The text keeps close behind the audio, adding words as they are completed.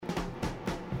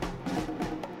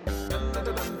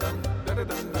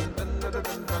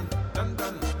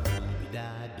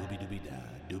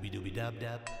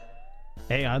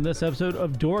Hey, on this episode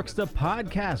of Dorks the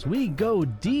Podcast, we go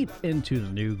deep into the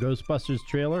new Ghostbusters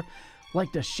trailer.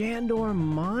 Like the Shandor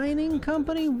Mining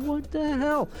Company? What the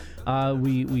hell?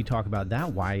 We talk about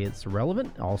that, why it's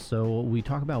relevant. Also, we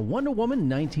talk about Wonder Woman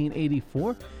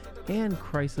 1984 and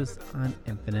Crisis on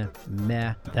Infinite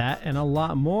Meh. That and a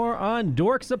lot more on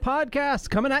Dorks the Podcast,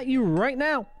 coming at you right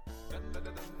now.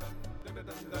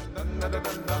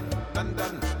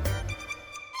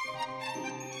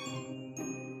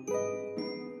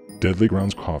 Deadly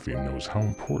Grounds Coffee knows how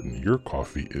important your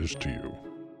coffee is to you.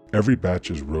 Every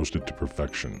batch is roasted to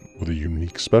perfection with a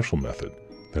unique special method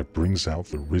that brings out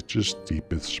the richest,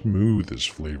 deepest, smoothest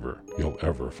flavor you'll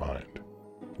ever find.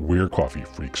 We're coffee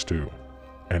freaks too,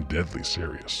 and deadly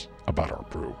serious about our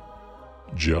brew.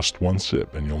 Just one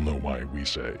sip and you'll know why we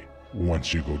say,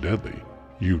 once you go deadly,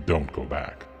 you don't go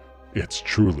back. It's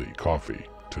truly coffee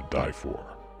to die for.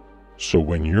 So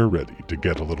when you're ready to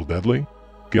get a little deadly,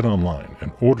 get online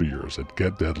and order yours at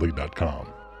getdeadly.com.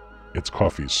 It's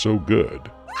coffee so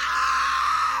good,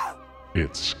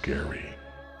 it's scary.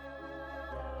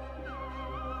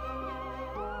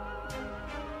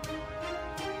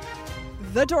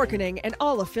 The Dorkening and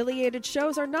all affiliated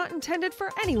shows are not intended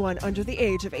for anyone under the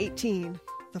age of 18.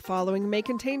 The following may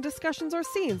contain discussions or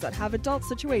scenes that have adult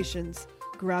situations,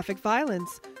 graphic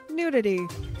violence, nudity,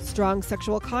 strong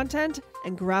sexual content,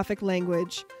 and graphic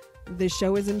language. This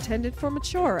show is intended for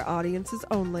mature audiences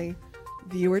only.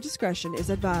 Viewer discretion is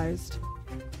advised.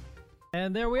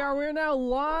 And there we are. We're now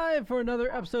live for another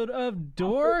episode of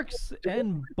Dorks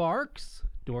and Barks.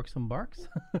 Dorks and Barks.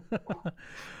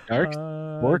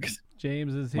 Barks?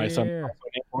 James is here. My son also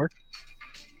named Bork.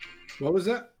 What was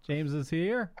that? James is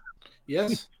here.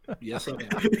 Yes. Yes, I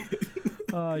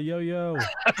am. Yo.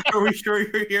 Are we sure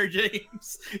you're here,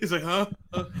 James? He's like, huh?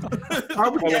 You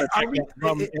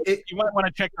might want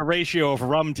to check the ratio of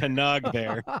rum to nug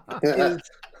there.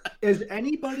 Is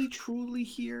anybody truly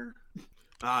here?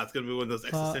 It's going to be one of those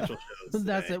existential shows.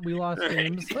 That's it. We lost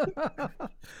James.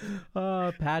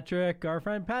 Patrick, our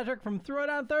friend Patrick from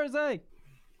Throwdown Thursday.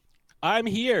 I'm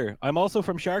here. I'm also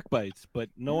from Shark Bites, but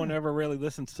no one ever really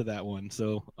listens to that one.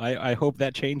 So I hope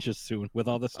that changes soon with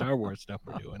all the Star Wars stuff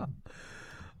we're doing.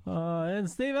 And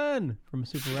Steven from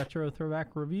Super Retro Throwback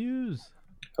Reviews.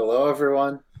 Hello,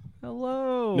 everyone.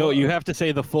 Hello. No, you have to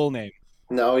say the full name.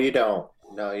 No, you don't.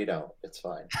 It's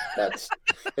fine.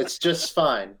 It's just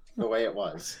fine the way it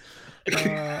was.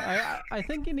 I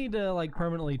think you need to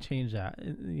permanently change that.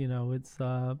 It's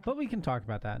but we can talk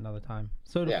about that another time.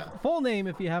 So the full name,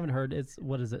 if you haven't heard, it's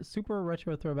Super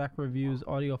Retro Throwback Reviews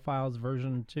Audio Files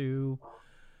version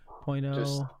 2.0.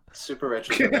 Just Super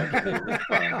Retro Throwback Reviews.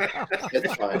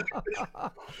 It's fine.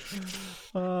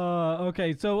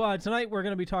 Okay, so tonight we're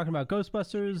going to be talking about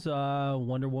Ghostbusters,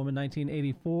 Wonder Woman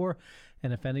 1984,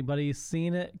 and if anybody's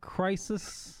seen it,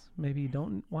 Crisis. Maybe you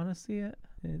don't want to see it.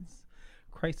 It's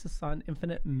Crisis on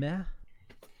Infinite Meh.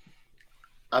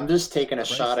 I'm just taking a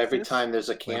shot every time there's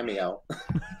a cameo.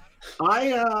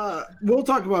 We'll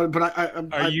talk about it,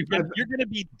 but you're gonna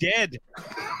be dead.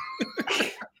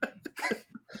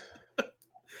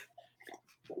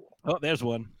 Oh, there's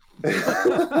one.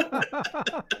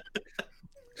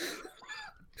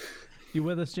 You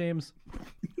with us, James?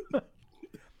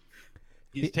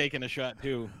 He's taking a shot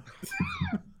too.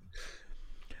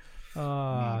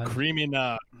 Creamy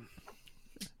nut.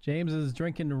 James is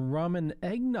drinking rum and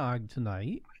eggnog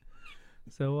tonight.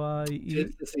 So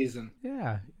it's the season.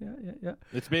 Yeah.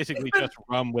 It's basically just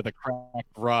rum with a cracked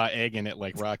raw egg in it,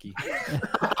 like Rocky.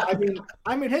 I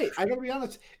mean, hey, I gotta be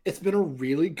honest. It's been a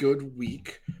really good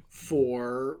week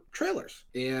for trailers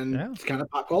and it's kind of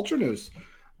pop culture news.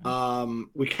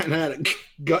 We kind of had a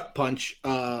gut punch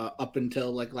up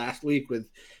until last week with,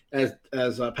 as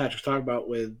Patrick's talking about,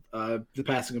 with the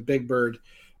passing of Big Bird.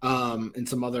 And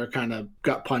some other kind of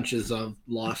gut punches of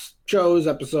lost shows,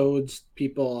 episodes,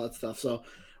 people, all that stuff. So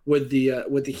with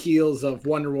the heels of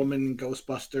Wonder Woman,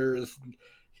 Ghostbusters,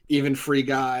 even Free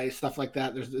Guy, stuff like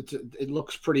that, it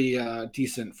looks pretty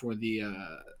decent for the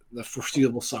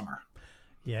foreseeable summer.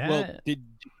 Yeah. Well, did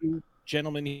you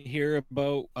gentlemen hear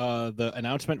about the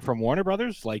announcement from Warner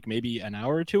Brothers maybe an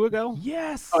hour or two ago?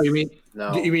 Yes. Oh, you mean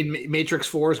no? You mean Matrix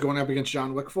 4 is going up against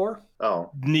John Wick 4? Oh,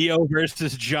 Neo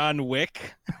versus John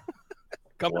Wick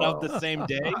coming out the same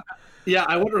day. Yeah,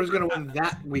 I wonder who's going to win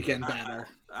that weekend banner.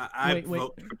 I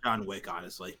vote for John Wick,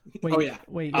 honestly. Wait, oh yeah.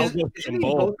 Wait. I'll go for them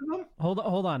both.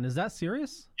 Hold on. Is that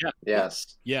serious? Yeah.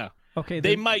 Yes. Yeah. Okay.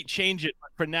 They might change it,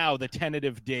 but for now, the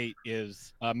tentative date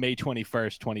is May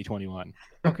 21st, 2021.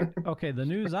 Okay. The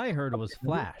news I heard was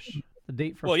Flash. The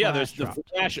date for Well, yeah, Flash there's the dropped.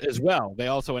 Flash as well. They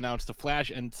also announced the Flash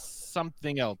and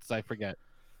something else. I forget.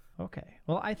 Okay.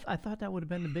 Well, I thought that would have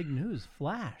been the big news.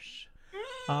 Flash.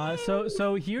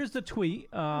 So here's the tweet.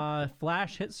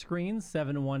 Flash hit screens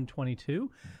 7/1/22.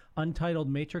 Untitled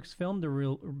Matrix film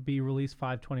to be released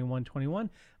 5/21/21.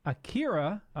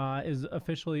 Akira is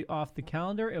officially off the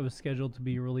calendar. It was scheduled to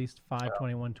be released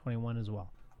 5/21/21 as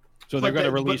well. So they're going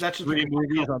to but release that's just 3 what-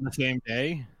 movies on the same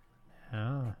day.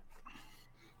 Ah.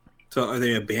 So are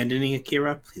they abandoning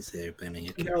Akira? Please say they're abandoning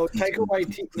Akira. No, Please, Taika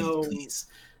Waititi. No, please.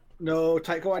 no,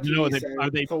 Taika Waititi No, said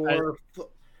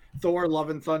Thor: Love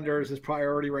and Thunder is his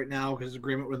priority right now because his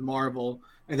agreement with Marvel,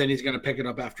 and then he's going to pick it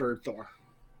up after Thor.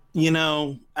 You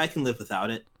know, I can live without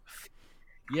it.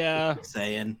 Yeah. Just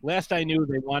saying. Last I knew,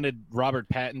 they wanted Robert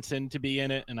Pattinson to be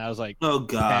in it, and I was like, Oh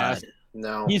God. Pass.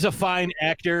 No. he's a fine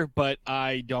actor, but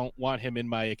I don't want him in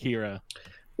my Akira.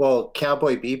 Well,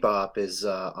 Cowboy Bebop is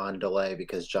on delay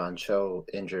because John Cho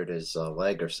injured his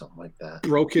leg or something like that.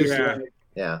 Broke his Yeah. leg.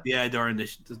 Yeah. Yeah, during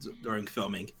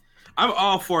filming. I'm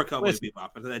all for Cowboy Listen,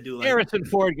 Bebop because I do like. Harrison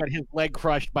Ford got his leg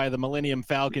crushed by the Millennium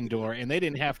Falcon door, and they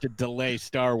didn't have to delay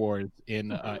Star Wars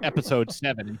in Episode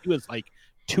 7, and he was like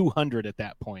 200 at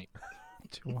that point.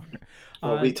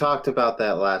 Well, we talked about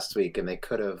that last week, and they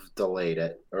could have delayed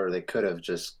it, or they could have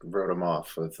just wrote him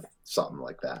off with something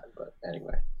like that. But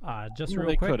anyway. Just Well,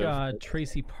 real they quick, could've.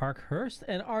 Tracy Parkhurst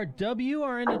and RW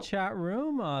are in the chat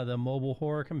room. The mobile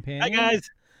horror companion. Hi,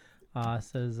 guys.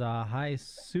 Says, hi,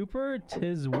 super.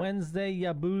 'Tis Wednesday,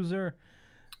 ya boozer.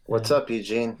 What's up,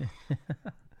 Eugene?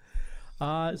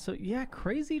 So, yeah,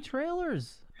 crazy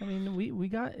trailers. I mean, we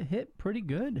got hit pretty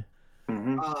good.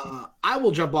 Mm-hmm. I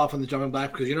will jump off on the Jumping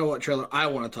Black because you know what trailer I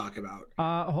want to talk about.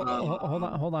 Hold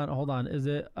on. Is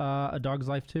it A Dog's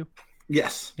Life 2?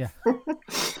 Yes. Yeah.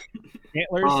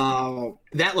 Antlers.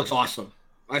 That looks awesome.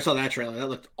 I saw that trailer. That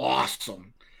looked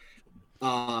awesome.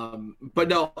 But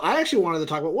no, I actually wanted to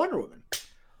talk about Wonder Woman.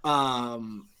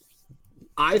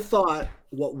 I thought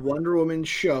what Wonder Woman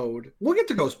showed. We'll get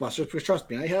to Ghostbusters because trust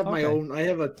me, I have my Okay. own. I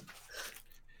have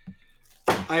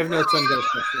notes on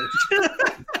Ghostbusters.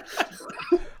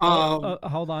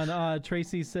 Hold on.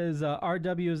 Tracy says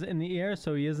RW is in the air,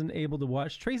 so he isn't able to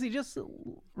watch. Tracy, just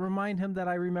remind him that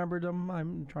I remembered him.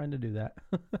 I'm trying to do that.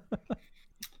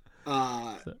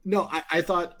 No, I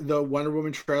thought the Wonder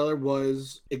Woman trailer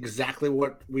was exactly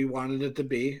what we wanted it to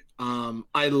be.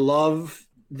 I love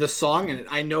the song, and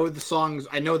I know the songs.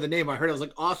 I know the name. I heard it, I was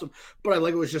like, awesome. But I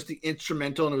like it was just the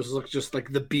instrumental, and it was just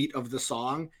like the beat of the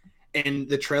song, and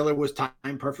the trailer was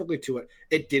timed perfectly to it.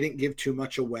 It didn't give too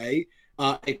much away.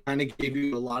 It kind of gave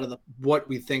you a lot of what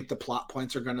we think the plot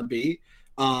points are going to be.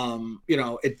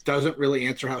 It doesn't really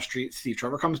answer how Steve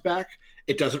Trevor comes back.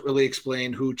 It doesn't really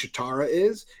explain who Chitara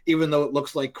is, even though it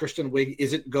looks like Kristen Wiig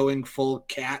isn't going full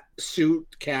cat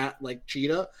like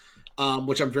Cheetah,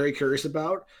 which I'm very curious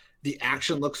about. The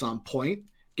action looks on point.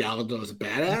 Gal Gadot is a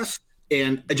badass,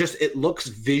 and it looks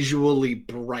visually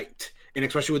bright, and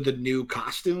especially with the new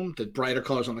costume, the brighter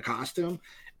colors on the costume.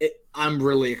 I'm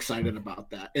really excited about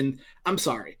that. And I'm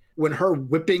sorry, when her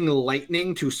whipping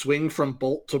lightning to swing from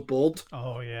bolt to bolt.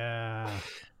 Oh, yeah.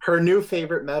 Her new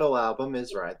favorite metal album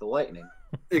is Ride the Lightning.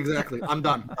 Exactly. I'm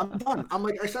done. I'm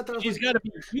like, I sat there.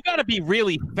 You got to be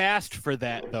really fast for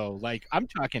that, though. Like, I'm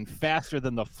talking faster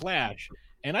than the Flash,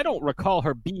 and I don't recall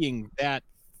her being that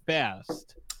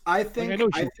fast. I think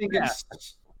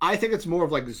it's more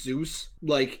of like Zeus.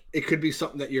 Like it could be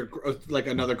something that you're like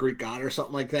another Greek god or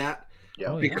something like that.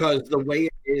 Yeah. Because the way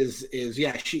it is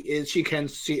she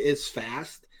is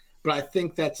fast, but I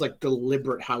think that's like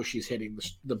deliberate how she's hitting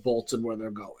the bolts and where they're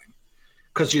going.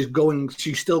 Because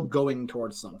she's still going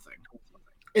towards something.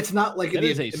 It's not like in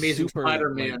the Amazing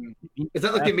Spider-Man. It's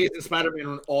not like the Amazing Spider-Man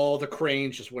when all the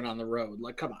cranes just went on the road.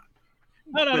 Like, come on.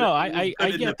 No. I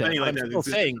get that. I'm still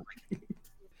saying,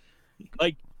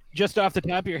 like, just off the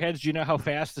top of your heads, do you know how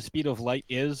fast the speed of light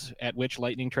is at which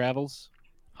lightning travels?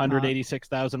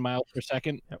 186,000 miles per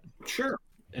second. Sure.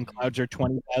 And clouds are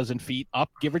 20,000 feet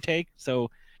up, give or take. So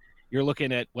you're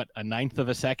looking at a ninth of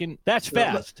a second. That's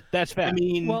fast. That's fast. I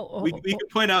mean, we could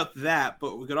point out that,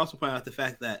 but we could also point out the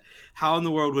fact that how in the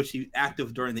world was she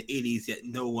active during the 80s yet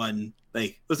no one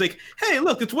was like, hey,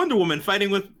 look, it's Wonder Woman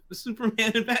fighting with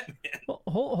Superman and Batman. Well,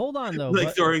 hold on though.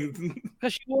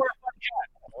 Because she wore a fun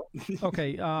hat.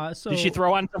 Okay, so did she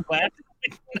throw on some glasses?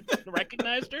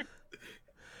 Recognized her?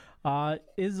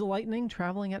 Is lightning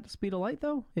traveling at the speed of light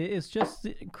though? It's just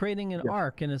creating an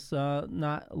arc, and it's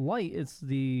not light. It's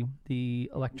the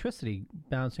electricity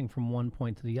bouncing from one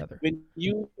point to the other.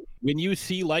 When you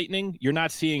see lightning, you're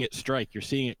not seeing it strike. You're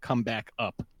seeing it come back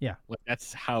up. Yeah,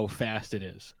 that's how fast it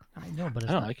is. I know, but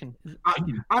it's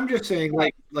I'm just saying,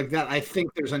 like that. I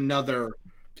think there's another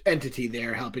entity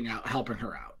there helping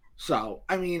her out. So,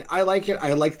 I mean, I like it.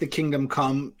 I like the Kingdom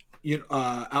Come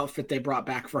outfit they brought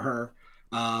back for her.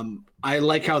 I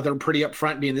like how they're pretty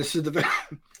upfront, being this is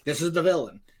the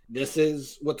villain. This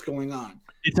is what's going on.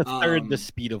 It's a third the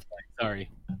speed of light. Sorry.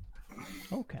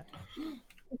 Okay.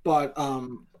 But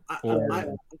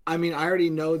I mean, I already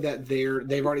know that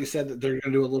they've already said that they're going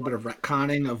to do a little bit of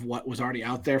retconning of what was already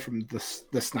out there from the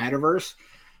Snyderverse,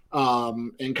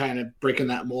 and kind of breaking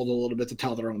that mold a little bit to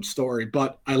tell their own story.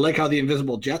 But I like how the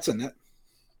Invisible Jet's in it.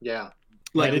 Yeah,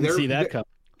 like, I didn't see that coming.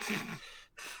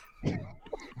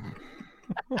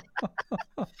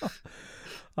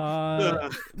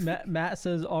 Matt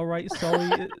says, all right,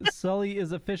 Sully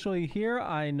is officially here.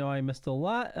 I know I missed a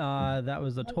lot. That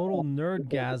was a total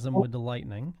nerdgasm with the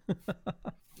lightning.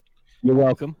 You're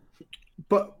welcome.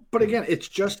 But again, it's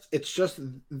just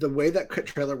the way that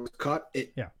trailer was cut.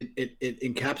 It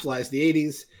encapsulates the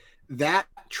 80s. That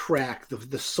track,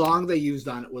 the song they used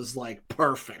on it was like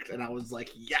perfect, and I was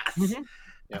like, yes. Mm-hmm.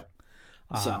 Yep.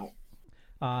 So.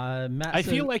 Matt I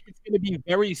feel like it's going to be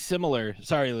very similar.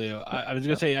 Sorry, Leo. I was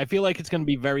going to say, I feel like it's going to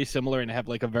be very similar and have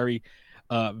like a very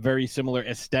similar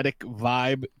aesthetic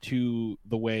vibe to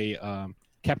the way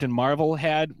Captain Marvel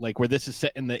had, like where this is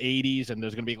set in the 80s and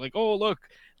there's going to be like, oh, look,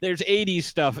 there's 80s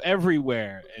stuff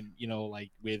everywhere. And,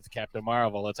 like with Captain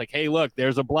Marvel, it's like, hey, look,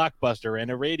 there's a Blockbuster and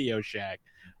a Radio Shack.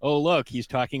 Oh, look, he's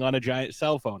talking on a giant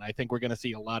cell phone. I think we're going to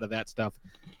see a lot of that stuff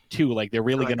too. Like they're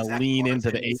really going to lean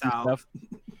into the 80s stuff.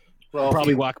 Well,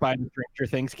 probably walk by the Stranger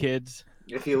Things kids.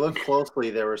 If you look closely,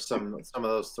 there were some of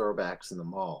those throwbacks in the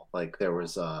mall. Like there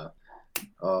was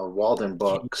Walden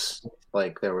Books.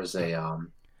 Like there was a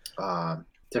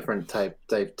different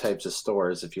types of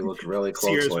stores. If you look really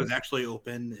closely, Sears was actually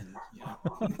open, and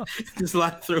there's a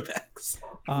lot of throwbacks.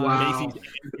 Wow.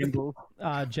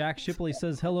 Jack Shipley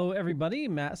says, hello, everybody.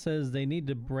 Matt says they need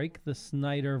to break the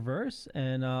Snyderverse.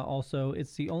 And also,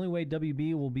 it's the only way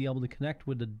WB will be able to connect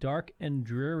with the dark and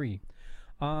dreary.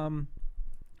 I'm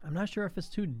not sure if it's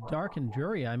too dark and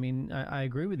dreary. I mean, I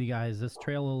agree with you guys. This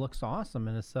trailer looks awesome.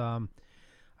 And it's,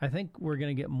 I think we're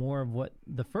going to get more of what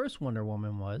the first Wonder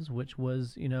Woman was, which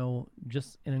was,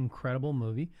 just an incredible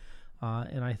movie.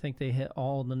 And I think they hit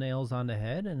all the nails on the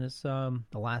head, and it's the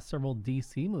last several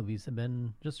DC movies have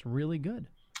been just really good.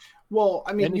 Well,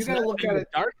 I mean, you got to look at it,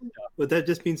 dark stuff, but that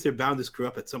just means they're bound to screw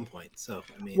up at some point. So,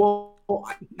 I mean,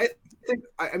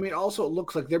 I mean, also it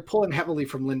looks like they're pulling heavily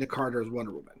from Linda Carter's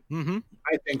Wonder Woman. Mm-hmm.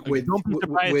 I think with if the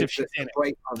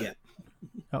bright of it.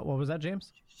 What was that,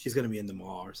 James? She's going to be in the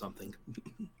mall or something.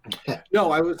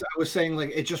 No, I was saying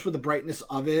like it just with the brightness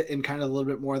of it and kind of a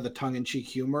little bit more of the tongue-in-cheek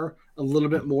humor, a little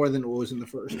bit more than what was in the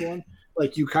first one.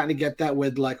 Like you kind of get that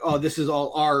with like, oh, this is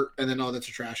all art, and then oh, that's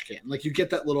a trash can. Like you get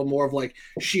that little more of like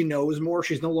she knows more.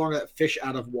 She's no longer that fish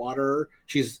out of water.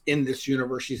 She's in this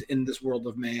universe. She's in this world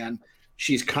of man.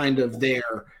 She's kind of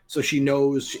there, so she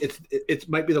knows it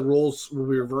might be the roles will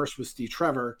be reversed with Steve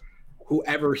Trevor,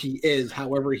 whoever he is,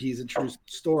 however he's introduced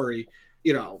the story.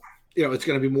 It's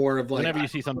going to be more of like whenever you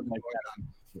see something like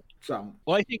that. So,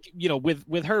 well, I think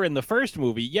with her in the first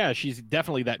movie, yeah, she's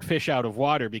definitely that fish out of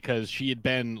water because she had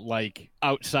been like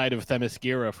outside of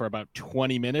Themyscira for about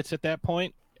 20 minutes at that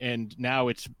point, and now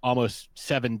it's almost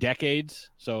 7 decades.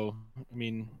 So, I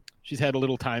mean, she's had a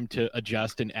little time to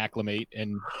adjust and acclimate,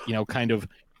 and kind of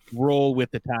roll with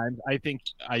the times. I think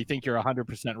you're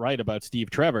 100% right about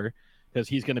Steve Trevor. Because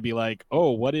he's going to be like,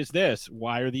 oh, what is this?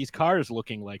 Why are these cars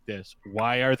looking like this?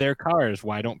 Why are there cars?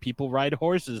 Why don't people ride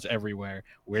horses everywhere?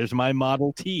 Where's my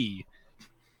Model T?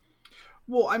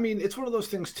 Well, I mean, it's one of those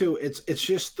things, too. It's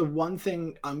just the one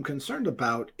thing I'm concerned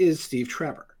about is Steve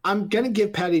Trevor. I'm going to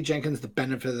give Patty Jenkins the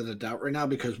benefit of the doubt right now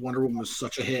because Wonder Woman was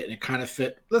such a hit and it kind of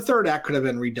fit. The third act could have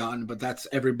been redone, but that's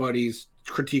everybody's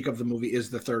critique of the movie is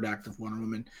the third act of Wonder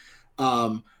Woman.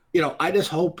 I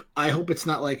hope it's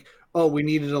not like, oh, we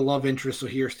needed a love interest, so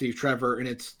here's Steve Trevor, and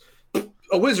it's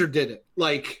a wizard did it.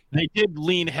 Like they did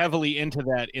lean heavily into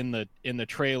that in the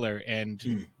trailer,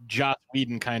 and Joss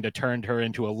Whedon kind of turned her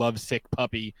into a lovesick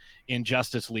puppy in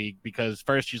Justice League because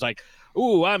first she's like,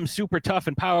 "Ooh, I'm super tough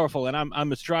and powerful, and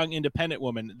I'm a strong, independent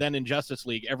woman." Then in Justice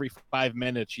League, every 5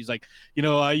 minutes, she's like,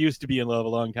 I used to be in love a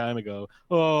long time ago.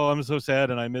 Oh, I'm so sad,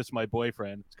 and I miss my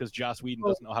boyfriend. It's because Joss Whedon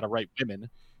doesn't know how to write women.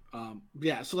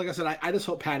 So like I said, I just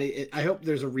hope Patty. I hope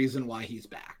there's a reason why he's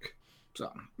back. So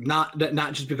not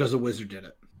just because the wizard did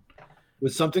it.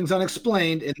 When something's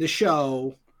unexplained in the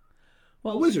show,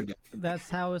 the wizard did it. That's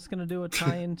how it's going to do a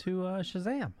tie into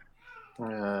Shazam.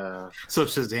 So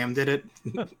Shazam did it.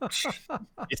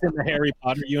 It's in the Harry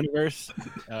Potter universe.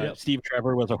 Yep. Steve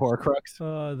Trevor was a Horcrux.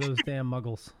 Those damn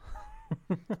Muggles.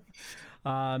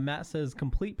 Matt says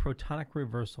complete protonic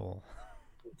reversal.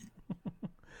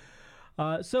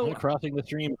 So crossing the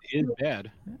stream is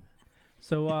bad.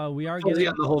 So we are getting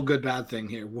getting the whole good bad thing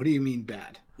here. What do you mean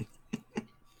bad?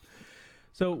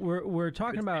 So we're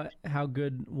talking about how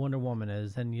good Wonder Woman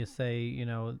is, and you say, you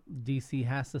know, DC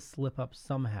has to slip up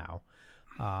somehow.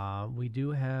 We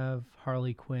do have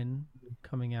Harley Quinn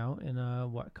coming out in a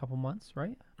couple months,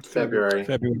 right? February.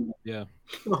 Yeah.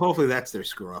 Well, hopefully that's their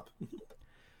screw up.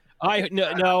 I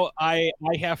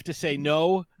have to say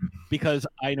no, because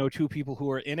I know two people who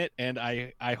are in it, and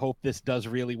I hope this does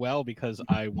really well, because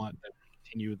I want them to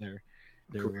continue their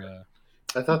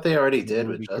I thought they already did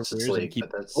with movie Justice careers and League, keep-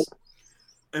 but that's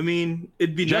I mean,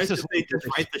 it'd be Justice nice if they League just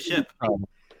right the ship.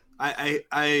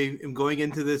 I am going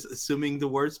into this assuming the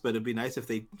worst, but it'd be nice if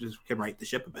they just can right the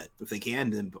ship a bit. If they can,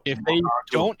 then If they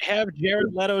don't have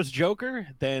Jared Leto's Joker,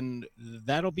 then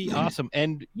that'll be awesome.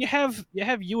 And you have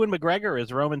Ewan McGregor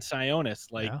as Roman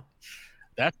Sionis. Like,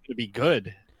 that's gonna be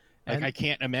good. Like, And- I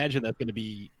can't imagine that's gonna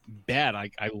be bad. I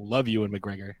love Ewan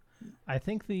McGregor. I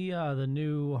think the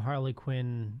new Harley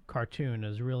Quinn cartoon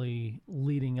is really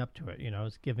leading up to it. You know,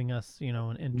 it's giving us, you know,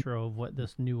 an intro of what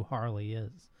this new Harley is.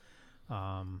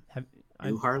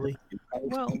 New Harley?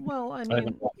 Well, I I mean,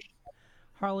 haven't watched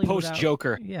Harley Post without-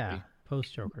 Joker. Yeah,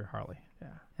 post Joker Harley.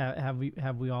 Yeah.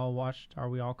 Have we all watched? Are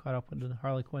we all caught up with the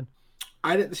Harley Quinn?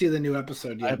 I didn't see the new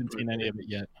episode yet. I haven't seen any of it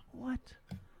yet. What?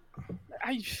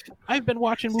 I've been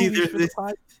watching See, movies for the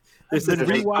past. There's I've this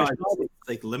been big rewatching all the-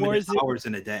 like Or limited is it- hours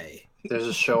in a day. there's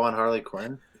a show on Harley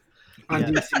Quinn. On Yeah.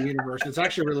 DC Universe. It's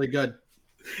actually really good.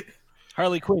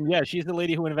 Harley Quinn. Yeah, she's the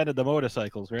lady who invented the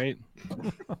motorcycles, right?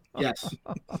 Yes.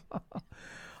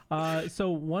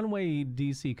 So one way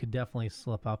DC could definitely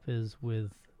slip up is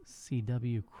with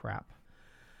CW crap.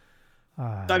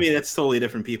 I mean, that's totally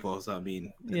different people. So I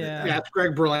mean, Yeah. Yeah, it's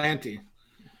Greg Berlanti.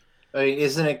 I mean,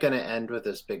 isn't it going to end with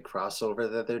this big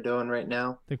crossover that they're doing right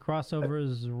now? The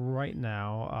crossovers right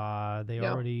now, they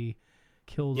Yeah. already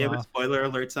killed yeah, but off. spoiler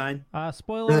alert sign.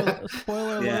 Spoiler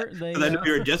Yeah, alert. They, 'Cause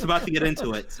we were just about to get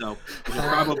into it, so we should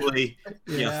probably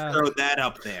Yeah. throw that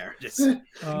up there. Just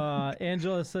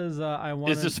Angela says, I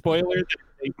want Is the spoiler? That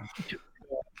they...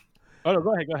 Oh no,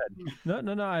 go ahead.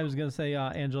 No. I was gonna say,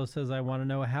 Angela says, I want to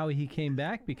know how he came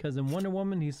back, because in Wonder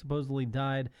Woman he supposedly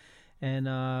died, and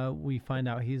we find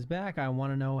out he's back. I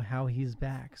want to know how he's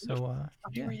back. So,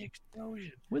 yeah.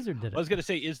 Explosion. Wizard did I was it. gonna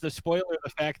say, is the spoiler the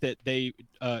fact that they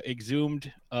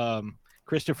exhumed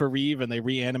Christopher Reeve and they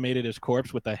reanimated his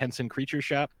corpse with the Henson Creature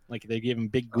Shop? Like, they gave him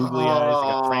big googly eyes.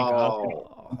 They got Frank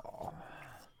Oz. Oh.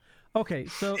 Okay,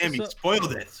 so damn, you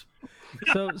spoiled it.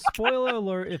 so spoiler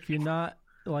alert, if you're not,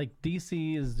 like,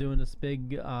 DC is doing this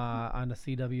big on the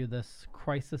CW, this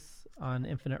Crisis on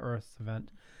Infinite Earths event.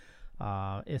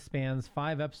 It spans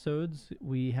 5 episodes.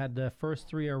 We had the first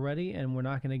 3 already, and we're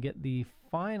not going to get the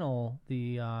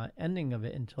ending of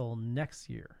it until next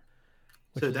year.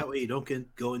 So that way you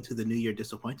don't go into the new year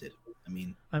disappointed. I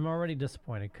mean, I'm already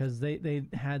disappointed because they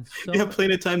had so. you have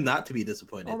plenty of time not to be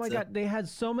disappointed. Oh my so. god, they had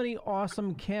so many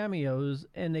awesome cameos,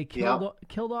 and they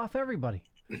killed off everybody.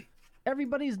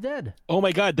 Everybody's dead. Oh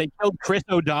my God, they killed Chris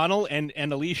O'Donnell and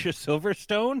Alicia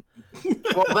Silverstone.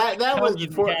 Well, that was You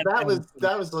before, can't-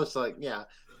 that was just like, yeah,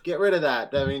 get rid of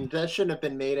that. I mean, that shouldn't have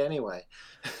been made anyway.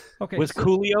 Okay, Was so,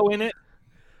 Coolio in it?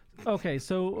 okay,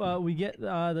 so we get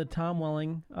the Tom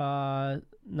Welling,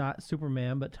 not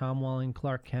Superman, but Tom Welling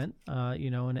Clark Kent.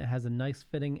 And it has a nice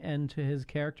fitting end to his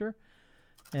character,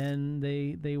 and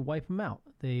they wipe him out.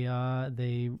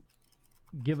 They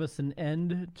give us an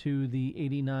end to the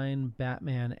 '89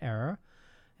 Batman era,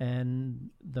 and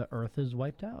the Earth is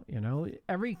wiped out.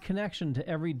 Every connection to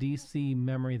every DC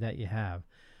memory that you have,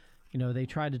 they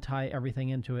tried to tie everything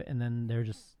into it, and then they're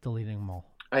just deleting them all.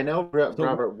 I know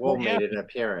Robert Wool what made happened? an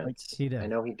appearance. He did. I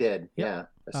know he did. Yep. Yeah,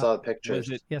 I saw the pictures.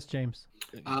 Was it? Yes, James.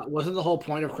 Wasn't the whole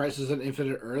point of Crisis on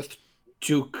Infinite Earth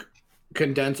to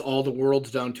condense all the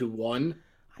worlds down to one?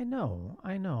 I know,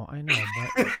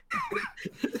 but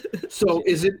So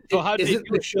is it? So how did they isn't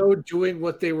do the it? show doing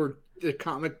what the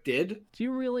comic did? do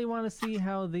you really want to see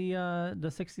how the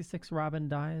 66 Robin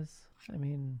dies? I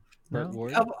mean, no?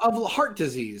 Of heart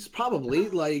disease, probably.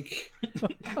 Like,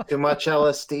 Too much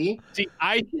LSD. See,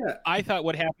 yeah. I thought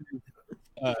what happened.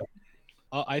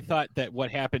 I thought that what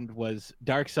happened was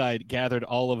Darkseid gathered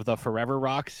all of the Forever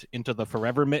Rocks into the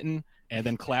Forever Mitten, and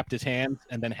then clapped his hands,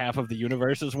 and then half of the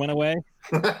universes went away.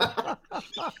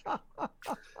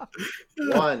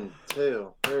 1,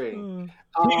 2, 3.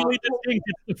 Legally distinct,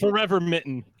 it's the Forever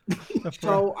Mitten.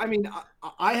 So, I mean,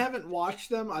 I haven't watched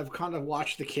them. I've kind of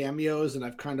watched the cameos, and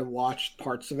I've kind of watched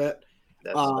parts of it.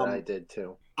 That's what I did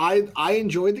too. I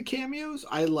enjoyed the cameos.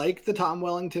 I liked the Tom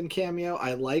Wellington cameo.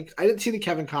 I didn't see the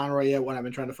Kevin Conroy yet when I've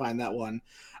been trying to find that one.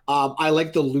 I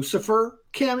liked the Lucifer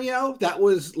cameo. That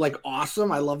was like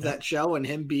awesome. I love that show, and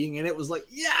him being in it was like,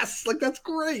 yes, like that's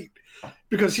great.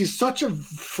 Because he's such a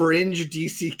fringe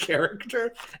DC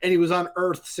character, and he was on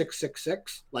Earth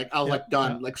 666. Like I was like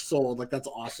done, like sold. Like that's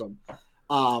awesome.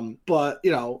 But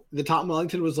you know, the Tom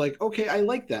Wellington was like, okay, I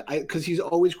like that, because he's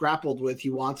always grappled with he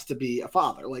wants to be a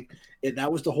father. Like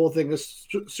that was the whole thing of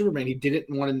Superman. He didn't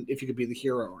want if he could be the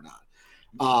hero or not.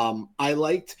 I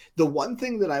liked the one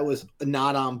thing that I was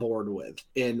not on board with,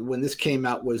 and when this came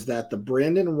out, was that the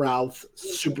Brandon Routh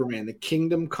Superman, the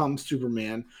Kingdom Come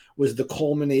Superman, was the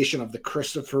culmination of the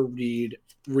Christopher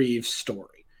Reeve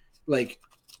story. Like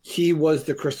he was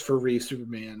the Christopher Reeve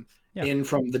Superman in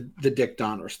from the Dick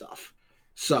Donner stuff.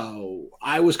 So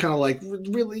I was kind of like,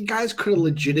 really, you guys could have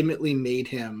legitimately made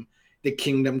him the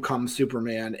Kingdom Come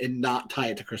Superman and not tie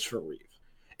it to Christopher Reeve.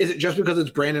 Is it just because it's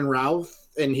Brandon Routh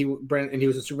and he was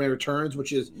in Superman Returns,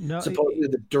 which is supposedly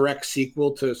the direct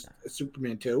sequel to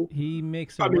Superman 2? He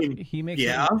makes sense.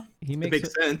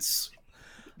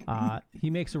 He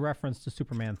makes a reference to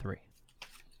Superman 3.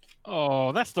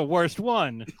 Oh, that's the worst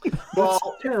one. Well,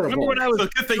 terrible. Remember when I was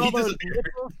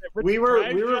we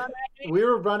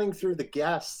were running through the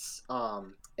guests,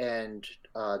 and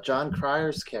John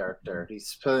Cryer's character,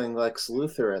 he's playing Lex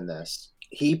Luthor in this.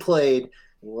 He played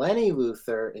Lenny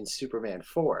Luthor in Superman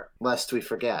 4, lest we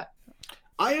forget.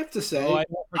 I have to say, I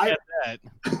don't forget that.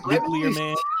 Nuclear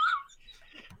Man.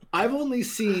 I've only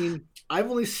seen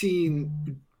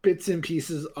bits and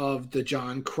pieces of the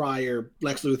John Cryer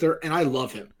Lex Luthor, and I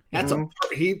love him.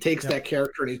 He takes that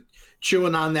character and he's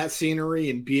chewing on that scenery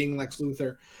and being Lex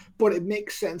Luthor. But it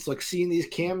makes sense, like seeing these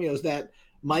cameos that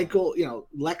Michael,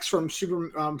 Lex from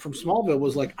Smallville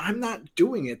was like, I'm not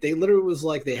doing it. They literally was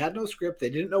like, they had no script. They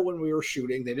didn't know when we were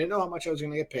shooting. They didn't know how much I was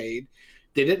going to get paid.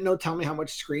 They didn't tell me how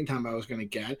much screen time I was going to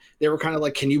get. They were kind of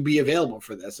like, can you be available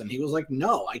for this? And he was like,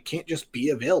 no, I can't just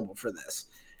be available for this.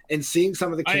 And seeing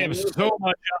some of the cameos, I have so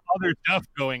much other stuff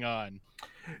going on.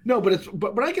 No, but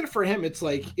I get it for him. It's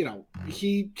like,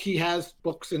 he has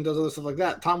books and does other stuff like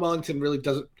that. Tom Wellington really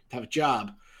doesn't have a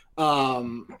job.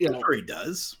 I'm sure he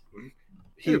does.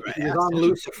 He was on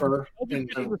Lucifer. In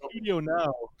the studio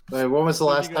now. Wait, when was the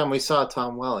last time we saw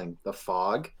Tom Welling? The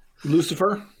Fog?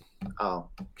 Lucifer? Oh.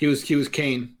 He was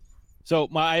Kane. So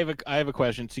I have a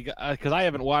question, because I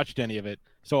haven't watched any of it.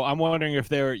 So I'm wondering if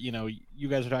there, you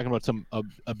guys are talking about some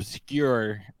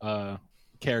obscure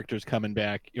characters coming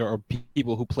back, or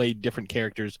people who played different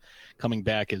characters coming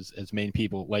back as main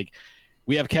people. Like,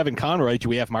 we have Kevin Conroy. Do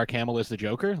we have Mark Hamill as the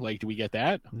Joker? Like, do we get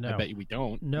that? No. I bet you we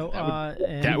don't. No.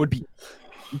 That would be.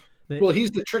 Well, he's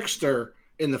the trickster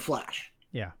in the Flash.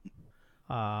 Yeah.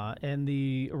 And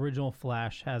the original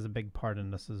Flash has a big part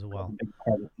in this as well.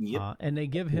 Yep. And they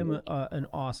give him an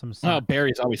awesome sign. Oh,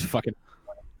 Barry's always fucking.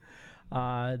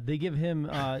 They give him,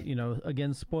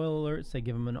 again, spoiler alerts. They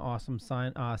give him an awesome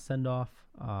send off.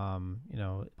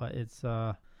 But it's,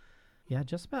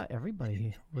 just about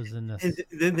everybody was in this. And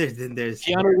then there's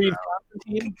Keanu Reeves,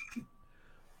 Constantine.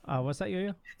 What's that,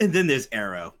 Yo-Yo? And then there's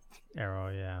Arrow. Arrow,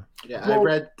 yeah. Yeah,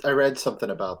 well, I read something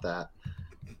about that.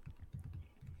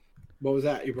 What was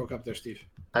that? You broke up there, Steve.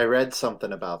 I read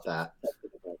something about that.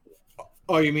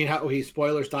 Oh, you mean how he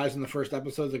spoilers dies in the first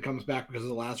episode and comes back because of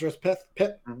the Lazarus pit?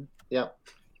 Mm-hmm. Yeah.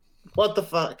 What the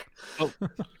fuck? Oh.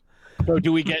 So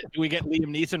do we get Liam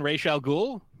Neeson, Ra's al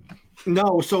Ghul?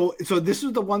 No. So this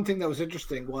is the one thing that was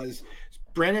interesting was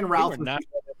Brandon Routh.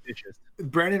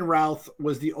 Brandon Routh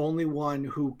was the only one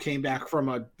who came back from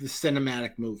the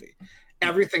cinematic movie.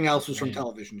 Everything else was from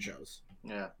television shows.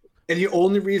 Yeah. And the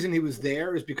only reason he was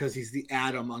there is because he's the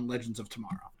Atom on Legends of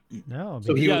Tomorrow. No.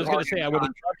 So I was going to say I would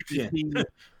have loved to see.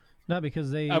 No,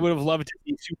 because I would have loved to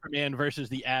see Superman versus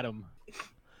the Atom.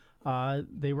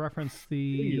 They referenced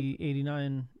the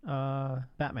 '89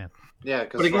 Batman. Yeah,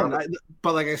 but again,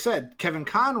 but like I said, Kevin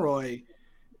Conroy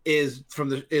is from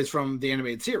the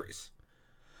animated series.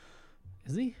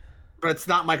 Is he? But it's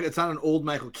not Michael. It's not an old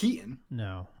Michael Keaton.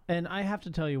 No, and I have to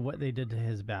tell you what they did to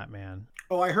his Batman.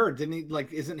 Oh, I heard. Didn't he?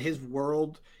 Like, isn't his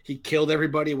world? He killed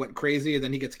everybody, went crazy, and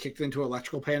then he gets kicked into an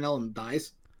electrical panel and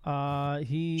dies.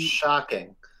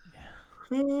 Shocking.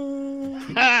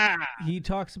 He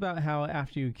talks about how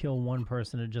after you kill one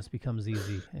person, it just becomes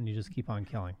easy, and you just keep on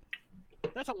killing.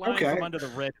 That's a line from Under the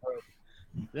Red Hood.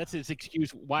 That's his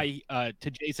excuse why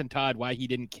to Jason Todd why he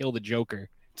didn't kill the Joker.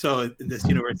 So in this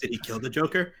universe, did he kill the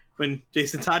Joker when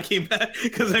Jason Todd came back?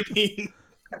 Because I mean,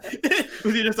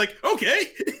 was he just like,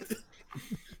 okay?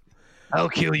 I'll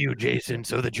kill you, Jason,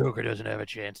 so the Joker doesn't have a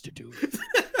chance to do it.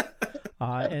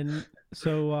 And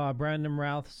So Brandon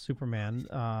Routh, Superman,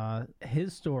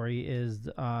 his story is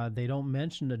they don't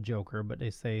mention the Joker, but they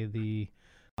say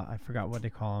I forgot what they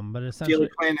call him, but essentially Daily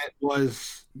Planet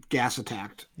was gas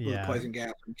attacked with poison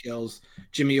gas and kills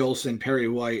Jimmy Olsen, Perry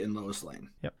White, and Lois Lane.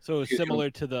 Yep. So it's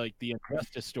similar to the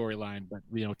Injustice storyline, but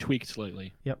tweaked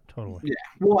slightly. Yep, totally. Yeah.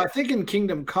 Well, I think in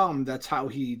Kingdom Come, that's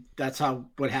how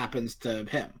what happens to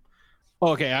him.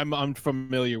 Okay, I'm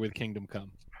familiar with Kingdom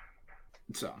Come.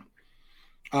 So,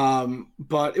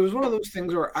 but it was one of those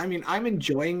things where I'm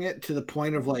enjoying it to the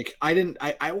point of like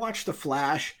I watched The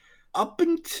Flash up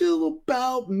until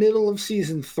about middle of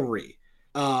season 3,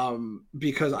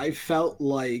 because I felt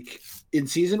like in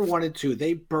season 1 and 2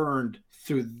 they burned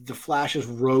through the Flash's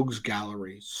rogues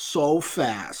gallery so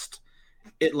fast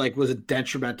it like was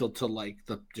detrimental to like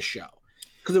the show,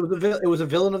 because it was a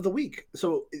villain of the week.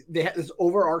 So they had this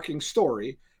overarching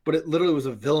story, but it literally was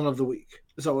a villain of the week.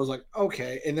 So I was like,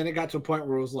 okay, and then it got to a point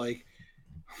where it was like,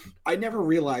 I never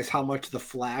realized how much the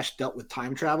Flash dealt with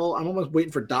time travel. I'm almost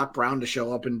waiting for Doc Brown to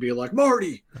show up and be like,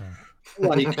 Marty,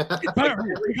 like, we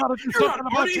gotta do something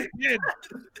about your kid.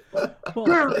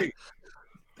 Well,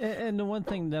 and the one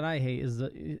thing that I hate is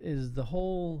the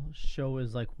whole show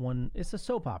is like it's a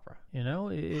soap opera,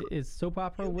 it's soap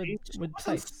opera with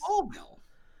tights.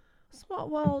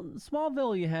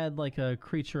 Smallville, you had like a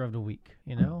creature of the week,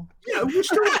 Yeah, which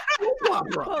soap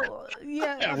opera. Well,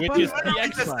 yeah, which is the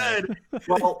X-Men.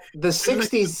 Well, the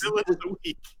 60s,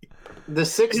 the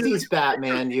 60s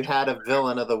Batman, you had a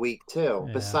villain of the week too.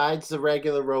 Yeah. Besides the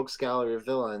regular Rogues Gallery of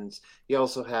villains, you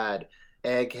also had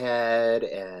Egghead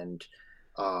and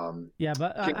yeah,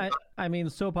 but I mean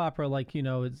soap opera, like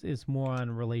it's more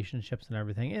on relationships and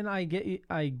everything. And I get you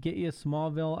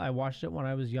Smallville. I watched it when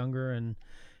I was younger, and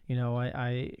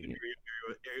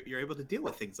you're able to deal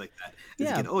with things like that. As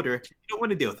you get older, you don't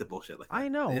want to deal with the bullshit like that. I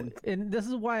know, and this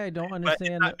is why I don't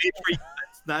understand. But it's not made for you.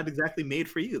 It's not exactly made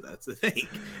for you. That's the thing.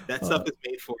 That stuff is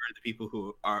made for the people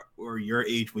who are or your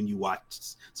age when you watch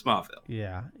Smallville.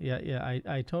 Yeah.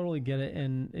 I totally get it,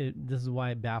 and this is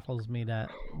why it baffles me that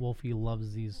Wolfie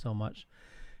loves these so much.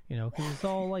 Because it's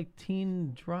all like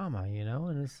teen drama,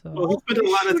 and it's. Well, he spent a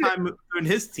lot of time in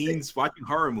his teens watching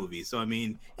horror movies, so I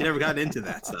mean, he never got into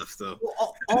that stuff. So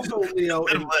also, Leo,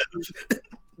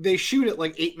 they shoot it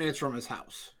like 8 minutes from his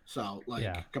house, so like,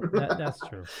 yeah, that's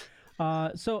true.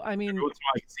 So I mean, you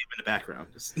can see him in the background.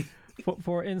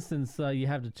 For instance, you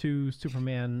have the two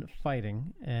Superman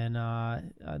fighting, and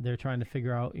they're trying to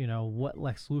figure out, what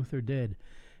Lex Luthor did,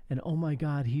 and oh my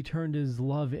God, he turned his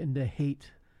love into hate.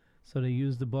 So they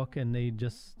used the book and they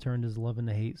just turned his love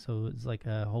into hate. So it's like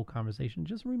a whole conversation.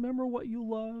 Just remember what you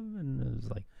love. And it was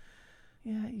like,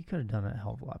 yeah, you could have done it a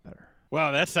hell of a lot better.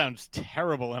 Wow, that sounds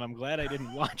terrible, and I'm glad I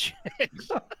didn't watch it.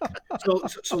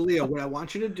 So Leo, what I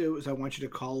want you to do is I want you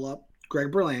to call up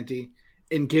Greg Berlanti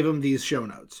and give him these show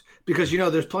notes, because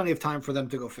there's plenty of time for them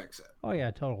to go fix it. Oh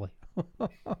yeah, totally.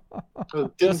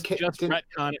 just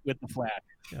retcon it with the Flash.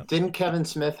 Yep. Didn't Kevin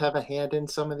Smith have a hand in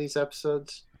some of these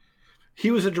episodes? He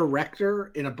was a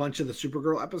director in a bunch of the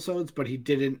Supergirl episodes, but he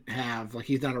didn't have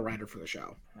he's not a writer for the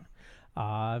show.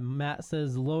 Matt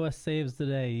says Lois saves the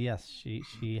day. Yes, she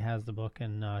has the book,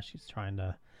 and she's trying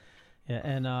to. Yeah,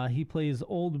 and he plays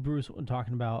old Bruce.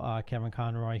 Talking about Kevin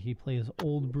Conroy, he plays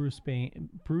old Bruce Wayne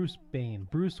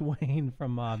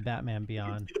from Batman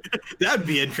Beyond. That'd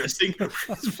be interesting.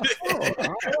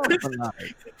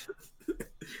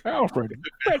 Alfred,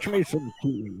 fetch me some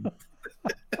tea.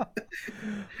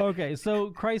 Okay, so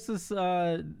Crisis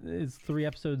is 3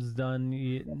 episodes done.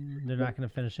 They're not going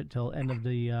to finish it till end of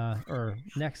the or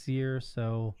next year.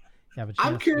 So you have a chance.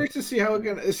 I'm curious to see how it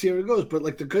goes. But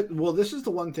like this is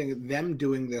the one thing, them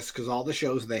doing this, because all the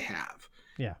shows they have,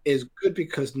 is good,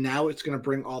 because now it's going to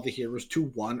bring all the heroes to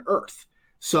one Earth.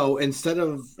 So instead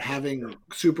of having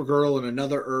Supergirl in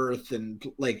another Earth, and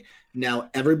like now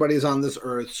everybody's on this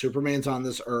Earth, Superman's on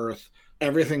this Earth,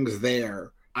 everything's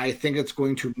there. I think it's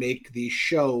going to make these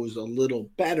shows a little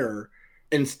better.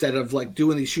 Instead of like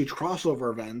doing these huge crossover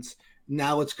events,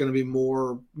 now it's going to be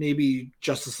more maybe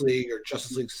Justice League or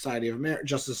Justice Society of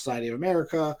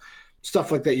America,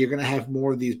 stuff like that. You're going to have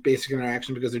more of these basic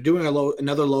interactions, because they're doing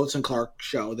another Lois and Clark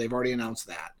show. They've already announced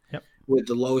that. Yep. With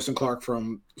the Lois and Clark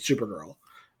from Supergirl.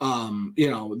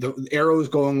 The Arrow's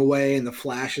going away and the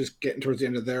Flash is getting towards the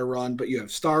end of their run, but you have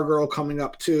Stargirl coming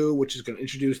up too, which is going to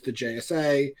introduce the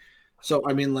JSA. So,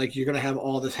 I mean, like, you're going to have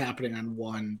all this happening on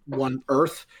one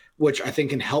Earth, which I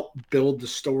think can help build the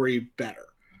story better.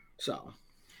 So,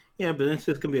 yeah, but it's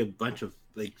just going to be a bunch of,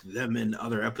 like, them in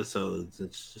other episodes.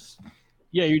 It's just...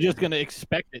 Yeah, you're just gonna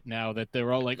expect it now that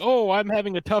they're all like, "Oh, I'm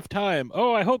having a tough time.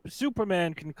 Oh, I hope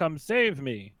Superman can come save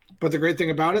me." But the great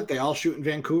thing about it, they all shoot in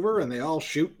Vancouver and they all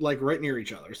shoot like right near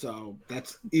each other. So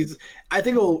that's easy. I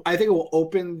think it will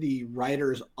open the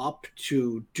writers up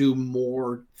to do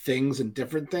more things and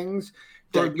different things.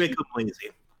 Or make them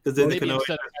lazy. Because then they Maybe can always,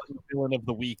 instead of having the villain of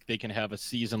the week, they can have a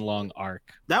season-long arc.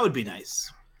 that would be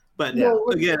nice. But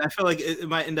again, I feel like it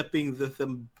might end up being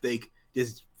them like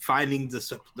just finding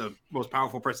the most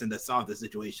powerful person that solved the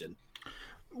situation.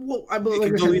 Well, I believe It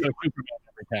like can I go said, Superman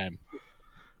every time.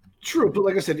 true, but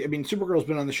like I said, I mean, Supergirl's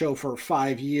been on the show for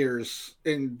 5 years,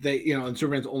 and and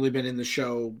Superman's only been in the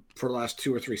show for the last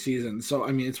 2 or 3 seasons. So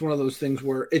I mean, it's one of those things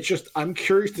where it's just I'm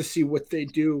curious to see what they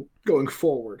do going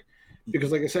forward,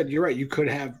 because like I said, you're right, you could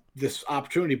have this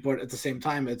opportunity, but at the same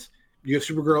time, you have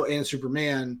Supergirl and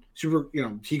Superman.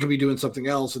 He could be doing something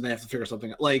else, and they have to figure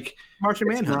something out. Like Martian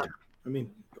Manhunter. I mean,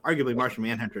 arguably Martian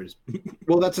Manhunter is.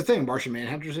 Well, that's the thing. Martian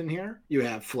Manhunter's in here. You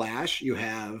have Flash. You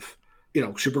have,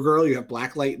 Supergirl. You have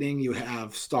Black Lightning. You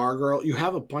have Stargirl. You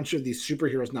have a bunch of these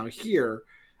superheroes now here.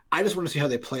 I just want to see how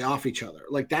they play off each other.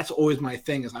 Like, that's always my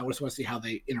thing, is I just want to see how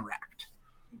they interact.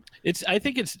 I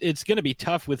think it's going to be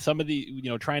tough with some of the,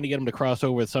 trying to get them to cross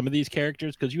over with some of these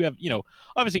characters, because you have,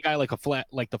 obviously a guy like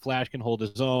the Flash can hold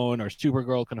his own, or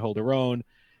Supergirl can hold her own.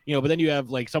 But then you have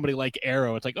like somebody like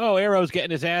Arrow. It's like, oh, Arrow's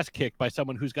getting his ass kicked by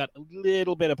someone who's got a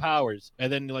little bit of powers,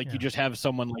 and then you just have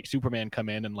someone like Superman come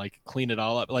in and like clean it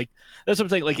all up. Like, that's what I'm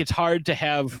saying. Like, it's hard to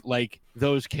have like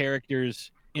those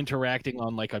characters interacting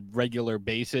on like a regular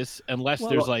basis unless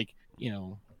there's like.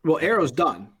 Well, Arrow's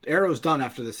done. Arrow's done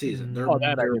after the season.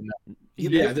 I didn't know.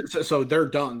 Yeah, so they're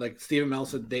done. Like Stephen Amell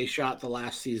said, they shot the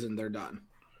last season. They're done.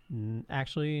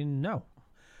 Actually, no.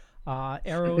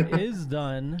 Arrow is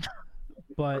done,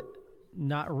 but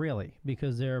not really,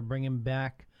 because they're bringing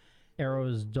back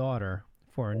Arrow's daughter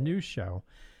for a new show.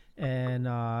 And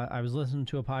I was listening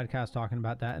to a podcast talking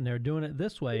about that, and they're doing it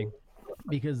this way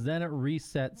because then it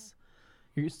resets.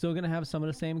 You're still going to have some of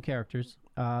the same characters,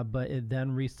 but it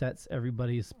then resets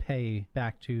everybody's pay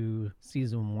back to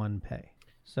season 1 pay.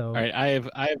 So, all right, I have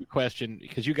a question,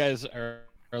 because you guys are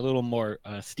a little more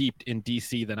steeped in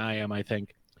DC than I am, I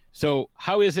think. So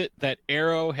how is it that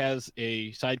Arrow has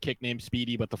a sidekick named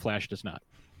Speedy, but the Flash does not?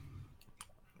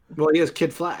 Well, he has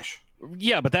Kid Flash.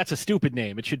 Yeah, but that's a stupid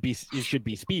name. It should be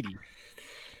Speedy.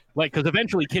 Like, because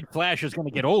eventually Kid Flash is going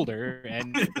to get older,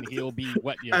 and he'll be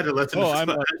what? I'm a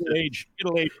middle age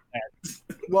man.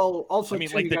 Well, also, I mean,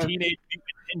 like the Teenage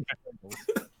Mutant Ninja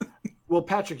Turtles. Well,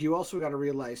 Patrick, you also got to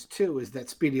realize too is that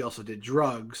Speedy also did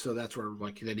drugs, so that's where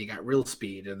then he got real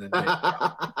speed, and then.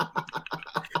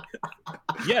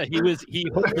 Yeah, he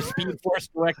hooked the Speed Force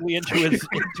directly into his.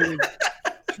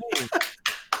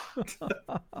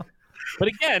 But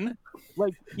again,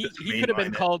 like he could have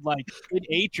been called like Kid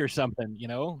H or something,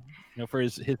 for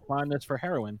his fondness for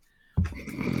heroin.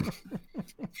 And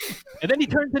then he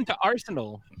turns into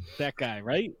Arsenal, that guy,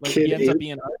 right? Like Kid he ends H? up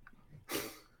being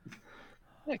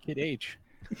Kid H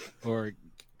or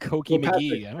Cokie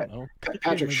McGee. I don't know.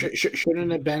 Patrick,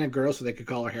 shouldn't it have been a girl so they could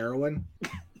call her heroin?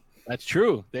 That's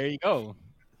true. There you go.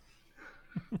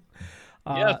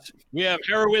 Yes, we have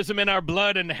heroism in our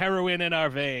blood and heroin in our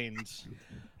veins.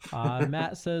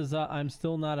 Matt says, I'm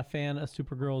still not a fan of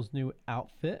Supergirl's new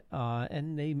outfit,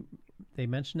 and they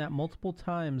mentioned that multiple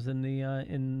times in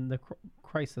the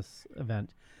Crisis event.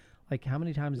 Like, how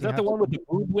many times? Is that the one with the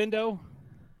boob window?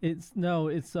 It's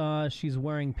she's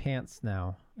wearing pants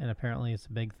now, and apparently it's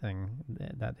a big thing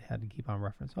that they had to keep on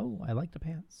reference. Oh, I like the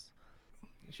pants.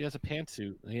 She has a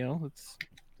pantsuit.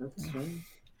 That's fine.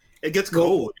 It gets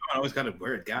cold. You always got to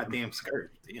wear a goddamn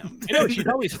skirt. Damn. I know, she's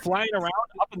always flying around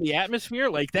up in the atmosphere.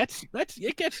 Like that's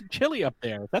it gets chilly up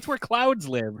there. That's where clouds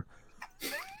live.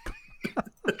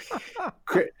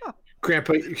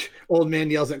 Grandpa, old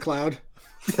man yells at Cloud.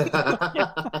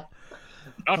 Not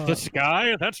the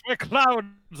sky. That's where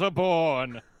clouds are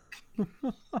born.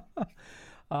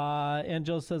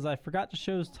 Angel says, I forgot the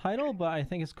show's title, but I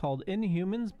think it's called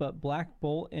Inhumans, but Black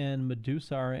Bolt and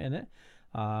Medusa are in it.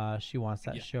 She wants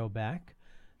that show back.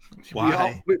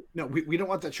 Why? We don't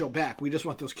want that show back. We just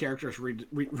want those characters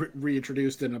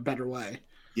reintroduced in a better way.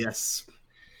 Yes.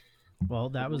 Well,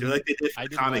 that was like they did for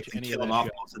the comic and kill off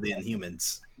most of the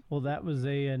Inhumans. Well, that was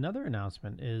another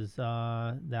announcement is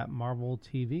that Marvel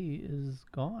TV is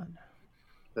gone.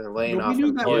 They're laying off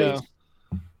employees.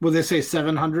 Will they say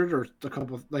 700 or a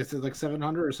couple? They say like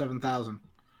 700 or 7,000.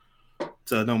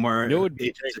 So no more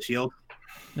Agents of S.H.I.E.L.D.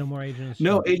 No more Agents.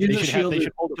 No, Agents of S.H.I.E.L.D. is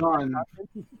done.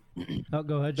 Oh,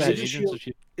 go ahead. Agents of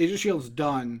S.H.I.E.L.D. is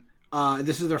done.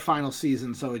 This is their final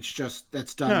season, so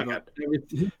that's done.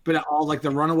 Okay. But all like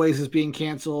the Runaways is being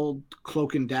canceled,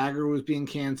 Cloak and Dagger was being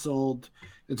canceled,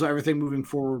 and so everything moving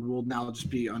forward will now just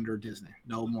be under Disney.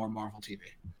 No more Marvel TV.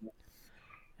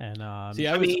 And see,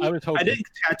 I was hoping. I didn't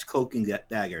catch Cloak and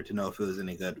Dagger to know if it was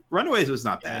any good. Runaways was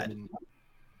not bad.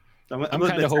 I'm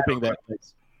kind of hoping that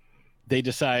they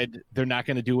decide they're not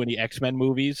going to do any X-Men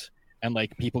movies, and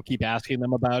like people keep asking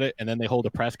them about it, and then they hold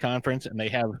a press conference and they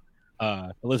have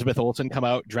Elizabeth Olsen come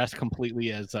out dressed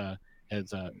completely as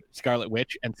Scarlet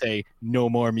Witch and say no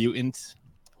more mutants.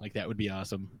 Like that would be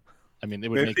awesome. I mean, it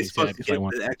would make me sad because I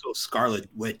want the actual Scarlet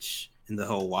Witch in the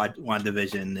whole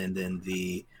WandaVision and then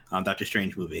the Doctor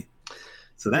Strange movie.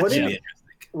 So that should be interesting.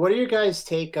 What do you guys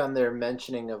take on their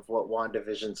mentioning of what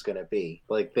WandaVision's going to be?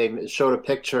 Like they showed a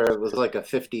picture, it was like a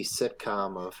 50s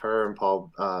sitcom of her and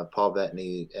Paul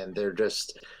Bettany, and they're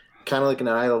just kind of like an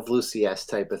I Love Lucy-esque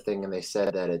type of thing, and they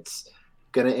said that it's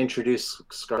going to introduce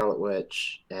Scarlet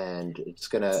Witch and it's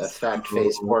going to affect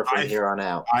Phase 4 from here on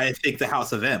out. I think the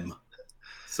House of M.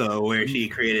 So where she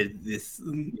created this...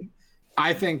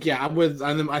 I think,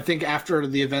 I think after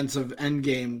the events of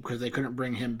Endgame, because they couldn't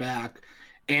bring him back,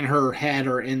 in her head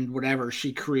or in whatever,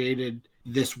 she created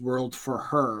this world for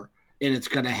her, and it's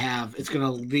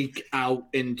gonna leak out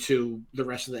into the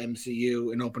rest of the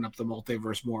MCU and open up the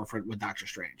multiverse more with Doctor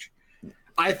Strange.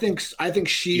 I think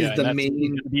she's the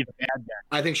main. Be the bad guy.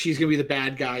 I think she's gonna be the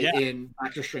bad guy in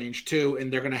Doctor Strange too,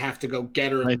 and they're gonna have to go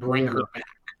get her and bring her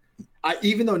back.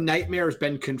 Even though Nightmare has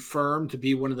been confirmed to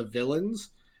be one of the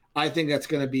villains, I think that's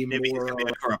gonna be maybe more it's gonna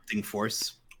be a corrupting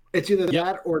force. It's either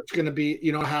that or it's going to be,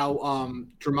 you know, how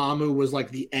Dormammu was like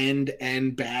the end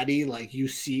baddie. Like you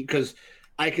see, because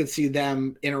I could see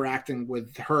them interacting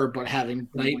with her, but having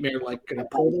Nightmare like going to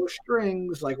pull those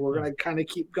strings. Like we're going to kind of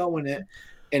keep going it.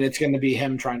 And it's going to be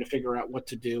him trying to figure out what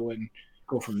to do and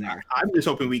go from there. I'm just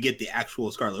hoping we get the actual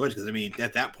Scarlet Witch because, I mean,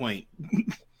 at that point,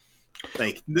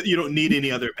 like you don't need any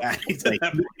other baddies at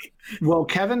that point. Well,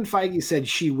 Kevin Feige said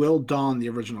she will don the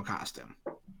original costume.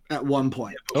 At one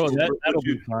point. That'll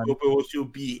be fun. Will she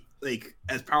be like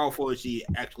as powerful as she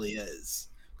actually is?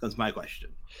 That's my question.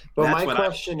 But my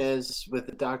question is, with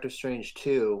the Doctor Strange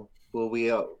 2, will we?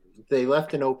 They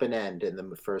left an open end in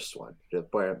the first one, the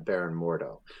Baron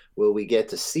Mordo. Will we get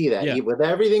to see that with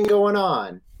everything going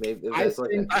on? Maybe I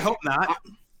hope not.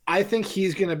 I think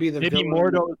he's going to be the maybe villain.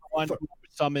 Mordo is the one who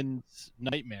summons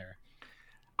Nightmare.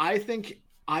 I think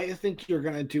you're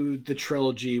going to do the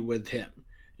trilogy with him.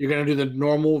 You're going to do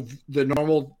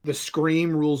the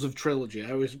Scream rules of trilogy.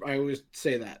 I always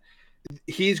say that.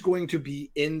 He's going to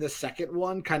be in the second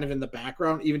one, kind of in the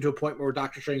background, even to a point where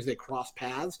Doctor Strange, they cross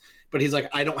paths. But he's like,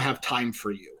 I don't have time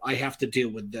for you. I have to deal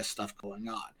with this stuff going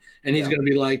on. And he's going to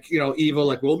be like, you know, evil,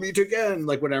 like, we'll meet again,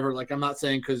 like whatever. Like, I'm not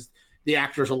saying because the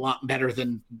actor's a lot better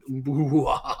than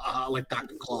like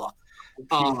Dr. Claw.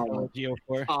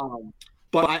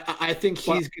 But I think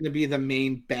he's going to be the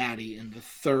main baddie in the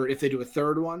third. If they do a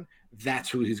third one, that's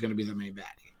who he's going to be the main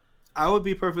baddie. I would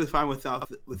be perfectly fine with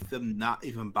them not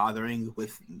even bothering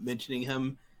with mentioning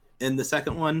him in the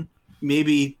second one.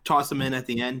 Maybe toss him in at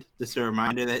the end, just a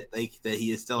reminder that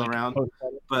he is still around.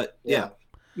 But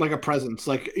like a presence,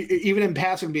 like even in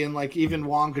passing, being like, even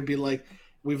Wong could be like,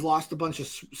 we've lost a bunch of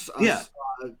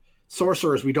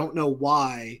sorcerers. We don't know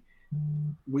why.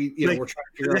 We're trying to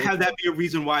figure out. Have that be a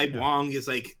reason why Wong is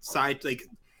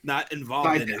not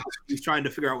involved in it. He's trying to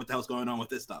figure out what the hell's going on with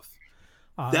this stuff.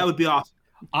 That would be awesome.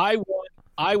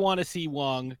 I want to see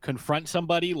Wong confront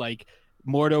somebody, like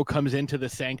Mordo comes into the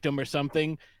sanctum or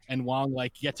something, and Wong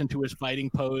like gets into his fighting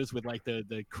pose with like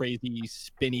the crazy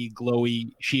spinny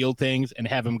glowy shield things, and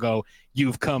have him go,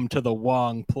 "You've come to the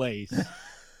Wong place,"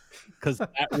 because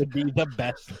that would be the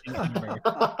best thing ever.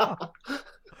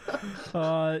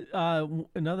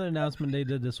 Another announcement they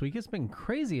did this week. It's been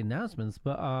crazy announcements,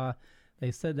 but they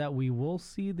said that we will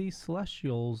see the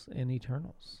Celestials in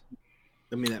Eternals.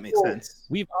 I mean, that makes sense.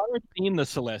 We've already seen the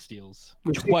Celestials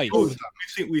twice.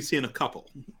 We've seen a couple.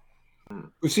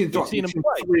 We've seen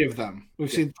three of them.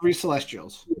 We've seen three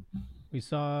Celestials. We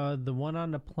saw the one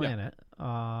on the planet.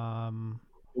 The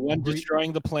one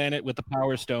destroying the planet with the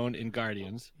Power Stone in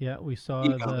Guardians. Yeah, we saw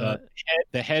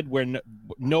the head where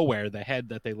nowhere, the head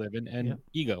that they live in, and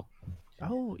Ego.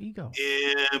 Oh, Ego.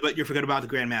 Yeah, but you forgot about the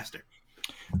Grandmaster.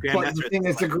 But the thing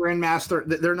is, the Grandmaster,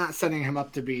 they're not setting him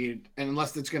up to be,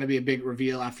 unless it's going to be a big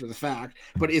reveal after the fact,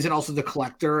 but isn't also the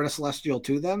Collector and a Celestial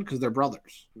too then? Because they're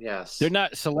brothers. Yes. They're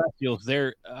not Celestials.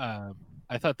 They're,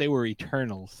 I thought they were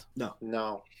Eternals.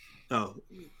 No. Oh.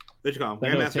 Which one?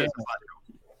 Grandmaster.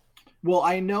 Well,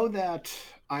 I know that...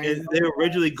 They were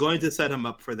originally going to set him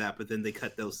up for that, but then they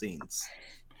cut those scenes.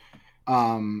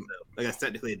 I guess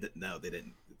technically, no, they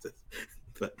didn't.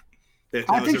 But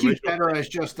I think he's better as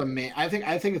just a man. I think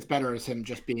it's better as him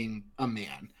just being a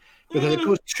man because it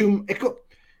goes too.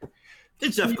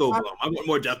 It's Jeff Goldblum. I want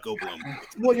more Jeff Goldblum.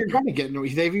 Well, you're going to get.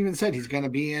 They've even said he's going to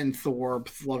be in Thor: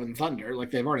 Love and Thunder.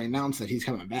 Like they've already announced that he's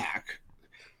coming back.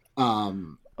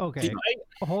 Okay,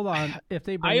 hold on. If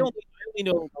they, I only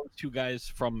know those two guys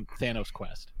from Thanos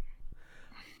Quest.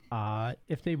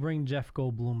 If they bring Jeff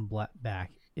Goldblum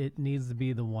back, it needs to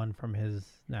be the one from his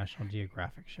National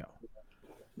Geographic show.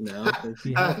 No,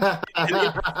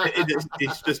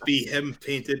 it's just be him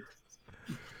painted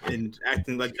and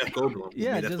acting like Jeff Goldblum.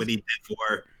 Yeah, that's what he did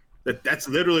for. That's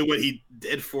literally what he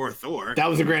did for Thor. That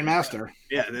was a Grandmaster.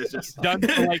 Yeah, there's just done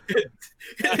for like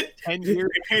 10 years.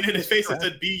 He painted his face and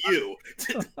said, "Be you."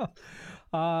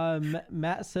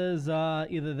 Matt says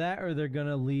either that or they're going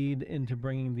to lead into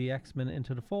bringing the X-Men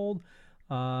into the fold.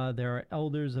 There are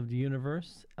elders of the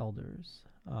universe. Elders.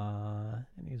 And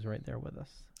he's right there with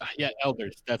us. Yeah,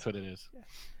 elders. That's what it is. Yeah.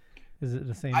 Is it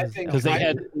the same? Because they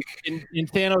had in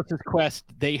Thanos' quest,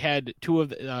 they had two of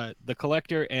the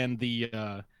Collector and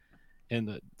the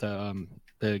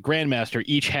Grandmaster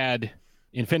each had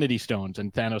Infinity Stones,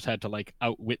 and Thanos had to like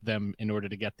outwit them in order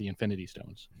to get the Infinity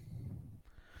Stones.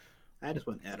 I just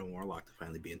want Adam Warlock to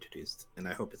finally be introduced, and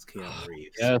I hope it's Keanu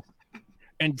Reeves. Yeah,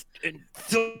 and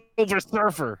Silver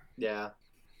Surfer. Yeah.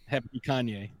 Happy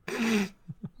Kanye.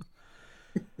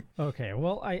 Okay,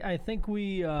 well, I think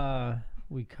we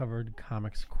covered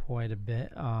comics quite a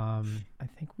bit. I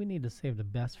think we need to save the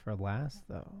best for last,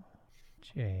 though.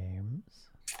 James.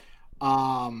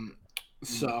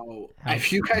 So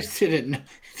if you guys didn't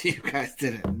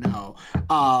know,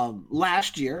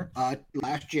 last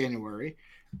January,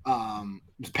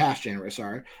 this past January,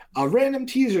 sorry, a random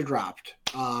teaser dropped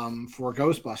for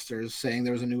Ghostbusters saying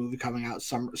there was a new movie coming out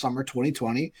summer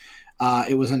 2020.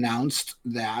 It was announced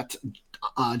that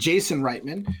Jason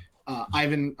Reitman,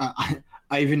 Ivan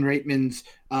Reitman's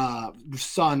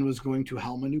son, was going to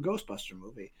helm a new Ghostbuster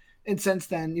movie. And since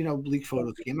then, leaked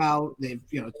photos came out. They've,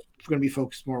 it's going to be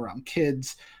focused more around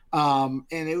kids. And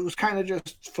it was kind of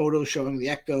just photos showing the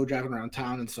Ecto driving around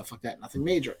town and stuff like that. Nothing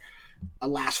major.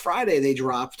 Last Friday, they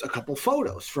dropped a couple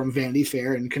photos from Vanity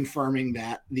Fair and confirming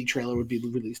that the trailer would be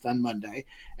released on Monday.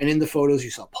 And in the photos, you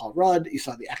saw Paul Rudd, you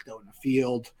saw the Ecto in the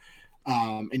field,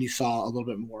 and you saw a little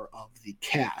bit more of the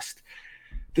cast.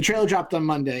 The trailer dropped on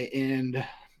Monday, and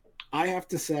I have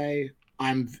to say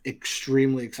I'm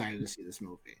extremely excited to see this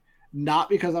movie. Not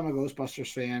because I'm a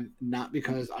Ghostbusters fan, not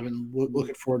because I've been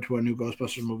looking forward to a new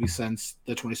Ghostbusters movie since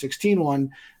the 2016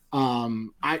 one.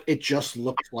 It just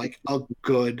looked like a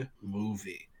good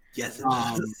movie. Yes,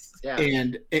 yeah.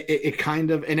 And it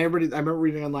kind of, and everybody, I remember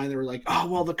reading online, they were like, "Oh,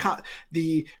 well,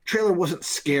 the trailer wasn't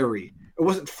scary. It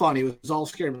wasn't funny. It was all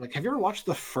scary." I'm like, have you ever watched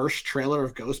the first trailer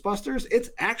of Ghostbusters? It's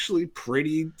actually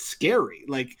pretty scary.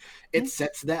 Like, it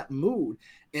sets that mood,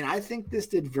 and I think this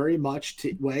did very much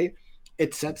to way.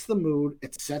 It sets the mood.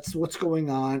 It sets what's going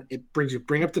on. It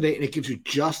bring up to date, and it gives you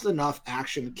just enough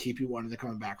action to keep you wanting to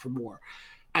come back for more.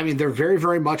 I mean, they're very,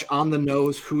 very much on the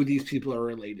nose who these people are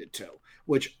related to.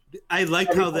 Which I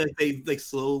liked how they like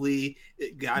slowly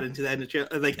got into that in the trailer.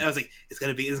 Like I was like, it's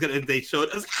gonna. They showed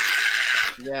us.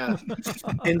 Yeah,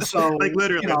 and so like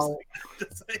literally.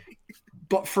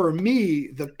 But for me,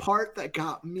 the part that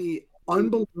got me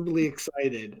unbelievably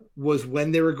excited was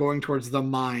when they were going towards the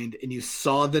mine and you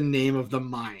saw the name of the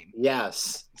mine.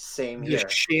 Yes, same here. The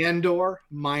Shandor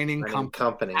Mining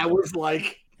Company. I was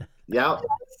like, yeah.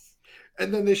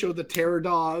 And then they showed the Terror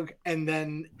Dog, and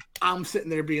then I'm sitting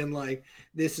there being like,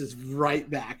 this is right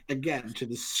back again to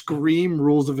the Scream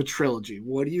rules of a trilogy.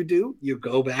 What do? You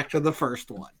go back to the first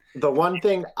one. The one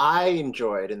thing I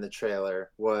enjoyed in the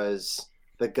trailer was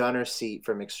the gunner seat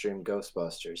from Extreme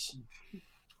Ghostbusters.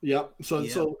 Yep.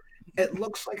 So it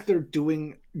looks like they're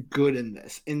doing good in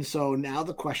this. And so now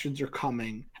the questions are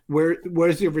coming.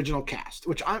 Where's the original cast?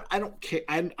 Which I don't care.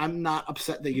 I'm not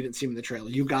upset that you didn't see them in the trailer.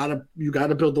 You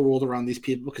gotta build the world around these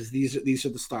people because these are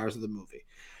the stars of the movie.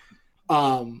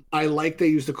 I like they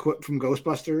used the quote from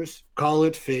Ghostbusters. Call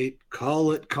it fate.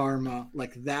 Call it karma.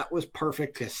 Like that was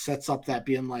perfect. It sets up that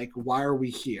being like, why are we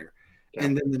here? Yeah.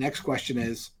 And then the next question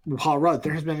is, Paul Rudd,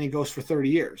 there has been any ghosts for 30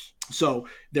 years. So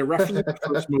they're referencing the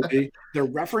first movie. They're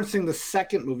referencing the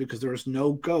second movie because there was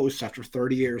no ghosts after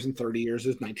 30 years, and 30 years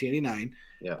is 1989.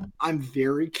 Yeah. I'm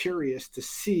very curious to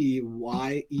see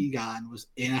why Egon was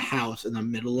in a house in the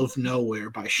middle of nowhere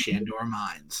by Shandor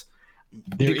Mines.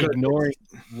 They're ignoring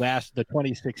the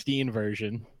 2016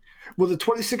 version. Well, the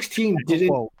 2016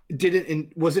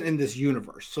 wasn't in this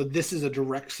universe, so this is a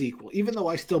direct sequel. Even though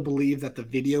I still believe that the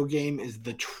video game is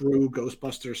the true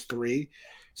Ghostbusters 3,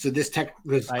 So this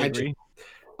I agree.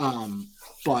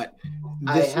 But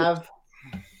I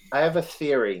have a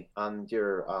theory on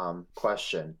your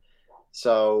question.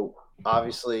 So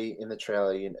obviously in the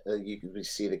trailer, you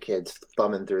see the kids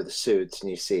thumbing through the suits, and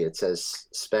you see it says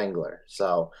Spengler.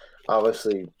 So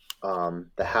obviously,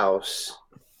 the house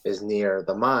is near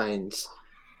the mines.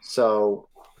 So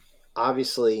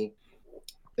obviously,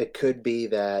 it could be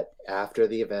that after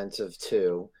the events of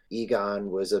 2, Egon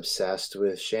was obsessed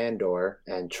with Shandor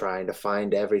and trying to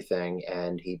find everything,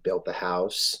 and he built the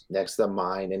house next to the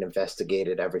mine and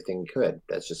investigated everything he could.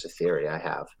 That's just a theory I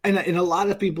have. And a lot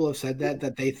of people have said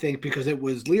that they think, because it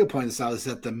was Leo pointed this out, is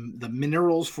that the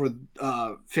minerals for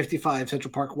 55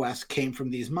 Central Park West came from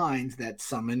these mines that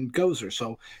summoned Gozer.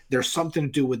 So there's something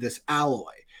to do with this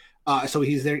alloy. So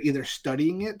he's there either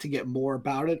studying it to get more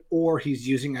about it, or he's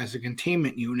using it as a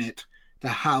containment unit to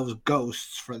house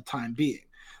ghosts for the time being.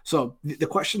 So the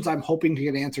questions I'm hoping to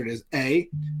get answered is A,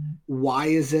 why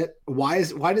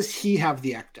does he have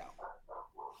the ecto?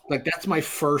 Like, that's my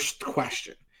first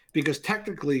question, because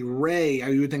technically Ray, I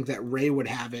would think that Ray would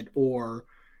have it, or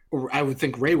I would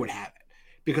think Ray would have it,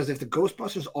 because if the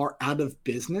Ghostbusters are out of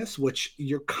business, which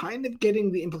you're kind of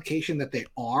getting the implication that they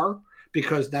are,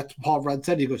 because that's Paul Rudd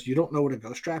said. He goes, you don't know what a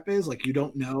ghost trap is? Like, you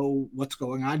don't know what's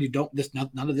going on.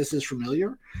 None of this is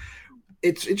familiar.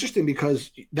 It's interesting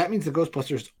because that means the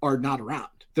Ghostbusters are not around.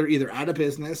 They're either out of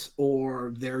business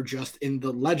or they're just in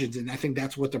the legends. And I think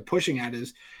that's what they're pushing at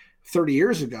is 30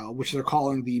 years ago, which they're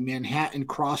calling the Manhattan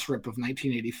Cross Rip of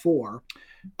 1984.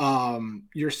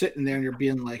 You're sitting there and you're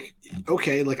being like,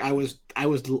 okay, like I wasn't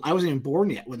even born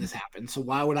yet when this happened. So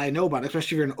why would I know about it?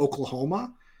 Especially if you're in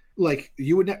Oklahoma. Like,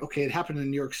 you would okay, it happened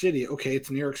in New York City. Okay, it's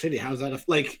New York City. How's that?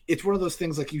 Like, it's one of those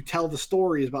things, like, you tell the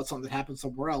stories about something that happened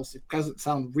somewhere else. It doesn't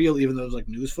sound real, even though it's like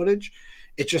news footage.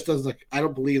 It just doesn't, like, I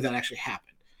don't believe that actually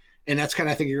happened. And that's kind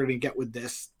of, I think you're going to get with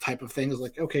this type of thing, is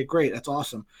like, okay, great, that's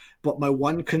awesome. But my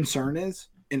one concern is,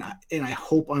 and I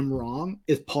hope I'm wrong,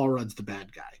 is Paul Rudd's the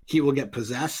bad guy. He will get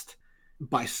possessed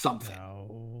by something.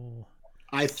 No.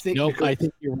 I think. Nope, I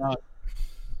think you're not.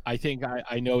 I think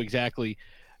I know exactly.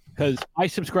 Because I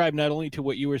subscribe not only to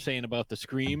what you were saying about the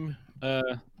Scream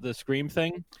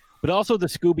thing, but also the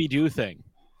Scooby-Doo thing.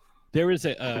 There is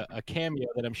a cameo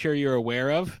that I'm sure you're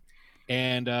aware of,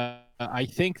 and I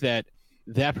think that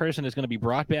person is going to be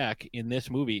brought back in this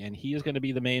movie, and he is going to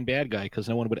be the main bad guy because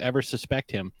no one would ever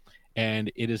suspect him. And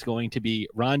it is going to be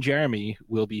Ron Jeremy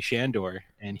will be Shandor,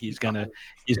 and he's gonna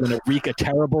wreak a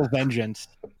terrible vengeance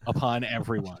upon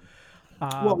everyone.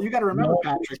 Well, you got to remember,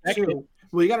 Patrick, too.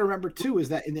 Well, you got to remember, too, is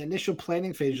that in the initial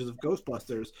planning phases of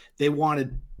Ghostbusters, they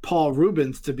wanted Paul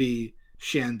Rubens to be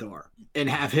Shandor and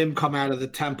have him come out of the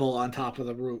temple on top of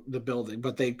the building.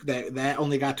 But that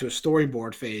only got to a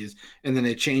storyboard phase, and then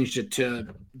they changed it to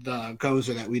the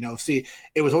Gozer that we know. See,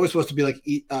 it was always supposed to be like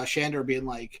Shandor being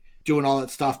like, doing all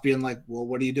that stuff, being like, well,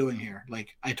 what are you doing here?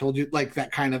 Like, I told you, like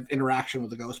that kind of interaction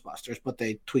with the Ghostbusters, but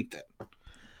they tweaked it.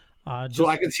 So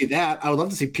I can see that. I would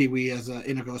love to see Pee-wee in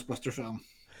a Ghostbuster film.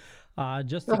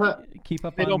 Just to keep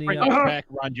up on back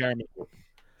Ron Jeremy.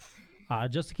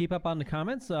 Just to keep up on the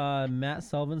comments, Matt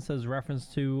Sullivan says reference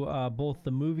to both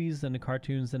the movies and the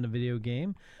cartoons and the video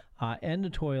game and the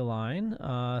toy line,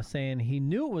 saying he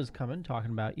knew it was coming,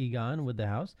 talking about Egon with the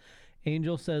house.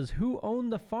 Angel says, who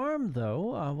owned the farm,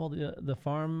 though? Well, the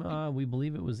farm, we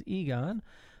believe it was Egon.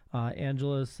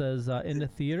 Angela says, in the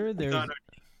theater, there's...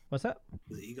 What's that?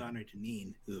 Was it Egon or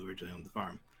Janine who originally owned the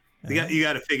farm? You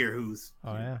got to figure who's.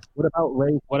 Oh yeah.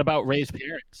 What about Ray's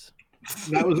parents?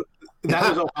 That was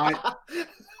Ohio.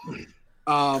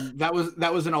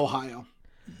 That was in Ohio,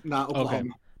 not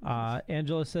Oklahoma. Okay.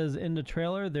 Angela says in the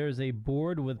trailer there's a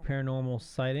board with paranormal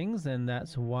sightings, and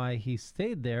that's why he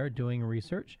stayed there doing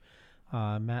research.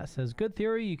 Matt says good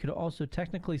theory. You could also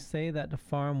technically say that the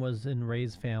farm was in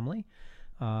Ray's family.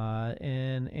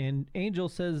 And Angel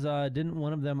says, didn't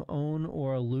one of them own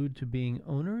or allude to being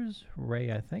owners?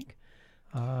 Ray, I think.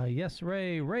 Yes,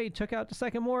 Ray. Ray took out the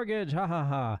second mortgage. Ha ha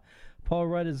ha. Paul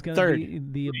Rudd is going to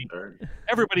be the third.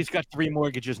 Everybody's got 3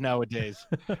 mortgages nowadays.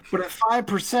 But at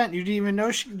 5%, you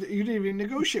didn't even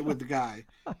negotiate with the guy.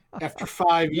 After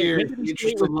 5 years,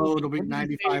 interest alone will be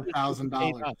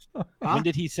 $95,000. When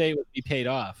did he say it would be paid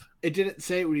off? It didn't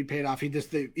say it would be paid off.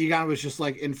 Egon was just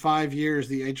like, in 5 years,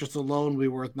 the interest alone will be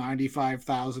worth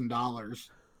 $95,000.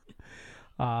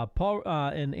 Paul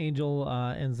and Angel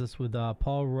ends this with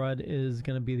Paul Rudd is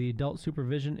going to be the adult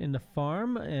supervision in the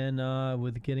farm, and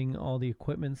with getting all the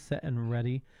equipment set and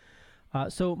ready.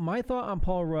 So my thought on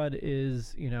Paul Rudd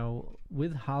is,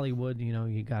 with Hollywood,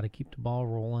 you got to keep the ball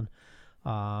rolling.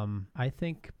 I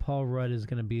think Paul Rudd is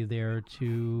going to be there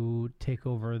to take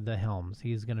over the helms.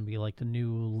 He's going to be like the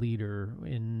new leader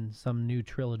in some new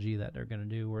trilogy that they're going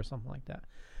to do or something like that.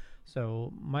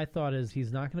 So my thought is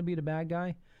he's not going to be the bad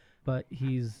guy, but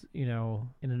he's, in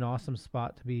an awesome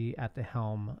spot to be at the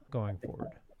helm going forward.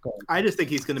 I just think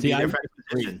he's going to be there for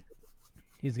exposition.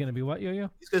 He's going to be what, Yo-Yo?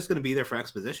 He's just going to be there for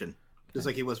exposition, just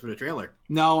like he was for the trailer.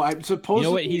 No, I suppose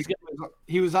He's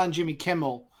he was on Jimmy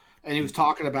Kimmel and he was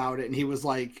talking about it, and he was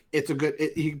like,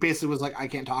 he basically was like, I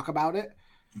can't talk about it,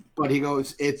 but he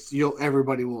goes,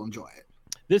 everybody will enjoy it.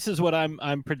 This is what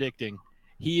I'm predicting.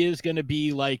 He is going to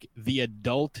be like the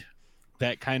adult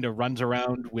that kind of runs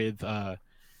around with,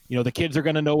 the kids are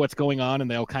going to know what's going on and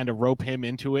they'll kind of rope him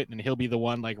into it, and he'll be the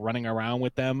one like running around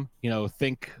with them.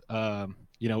 Think,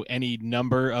 any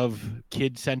number of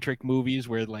kid-centric movies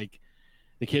where like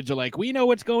the kids are like, we know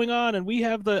what's going on and we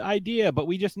have the idea, but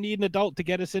we just need an adult to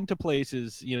get us into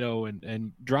places,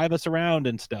 and drive us around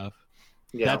and stuff.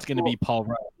 Yeah. That's going to be Paul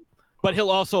Rudd. But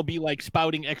he'll also be like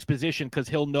spouting exposition because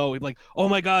he'll know, like, oh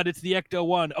my God, it's the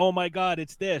Ecto-1. Oh my God,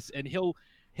 it's this. And he'll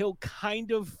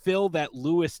kind of fill that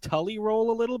Louis Tully role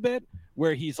a little bit,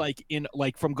 where he's like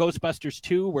from Ghostbusters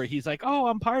 2, where he's like, oh,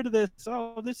 I'm part of this.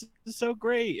 Oh, this is so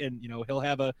great. And, he'll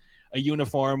have a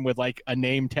uniform with like a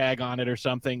name tag on it or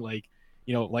something, like,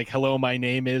 like, hello, my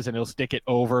name is, and he'll stick it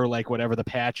over like whatever the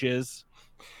patch is.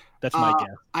 That's my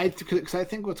guess. Because I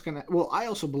think I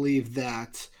also believe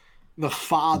that the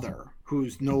father,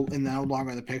 who's no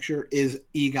longer in the picture, is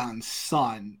Egon's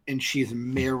son, and she's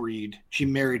married. She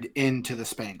married into the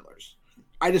Spanglers.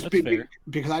 I just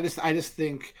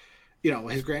think,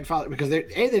 his grandfather, because they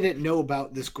didn't know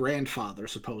about this grandfather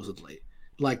supposedly.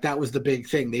 Like, that was the big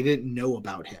thing. They didn't know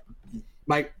about him.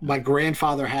 My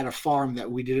grandfather had a farm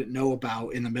that we didn't know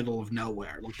about in the middle of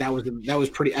nowhere. Like, that was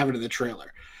pretty evident in the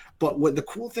trailer. But what the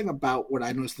cool thing about what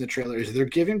I noticed in the trailer is they're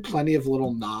giving plenty of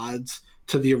little nods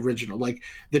to the original. Like,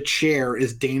 the chair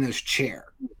is Dana's chair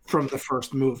from the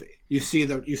first movie. He's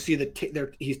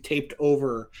taped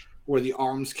over where the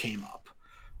arms came up.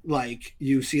 Like,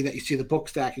 you see the book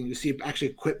stacking, you see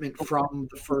actually equipment from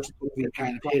the first movie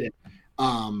kind of hit it.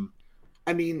 And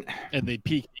the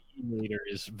PKE meter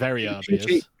is very obvious.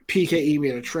 PKE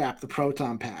made a trap, the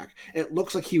proton pack. It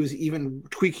looks like he was even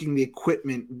tweaking the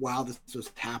equipment while this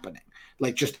was happening,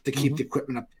 like just to keep the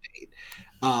equipment up to date.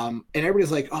 And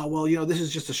everybody's like, oh, well, this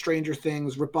is just a Stranger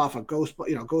Things ripoff of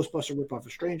Ghostbuster ripoff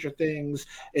of Stranger Things,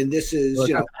 and this is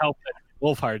help that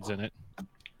Wolfhard's in it.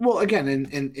 Well, again,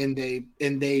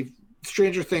 and they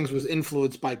Stranger Things was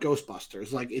influenced by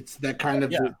Ghostbusters. Like, it's that kind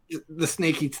of the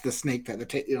snake eats the snake thing.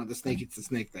 The snake eats the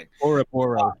snake thing. Or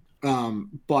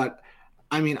but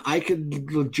I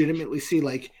could legitimately see,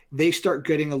 like, they start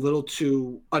getting a little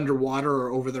too underwater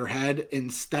or over their head, and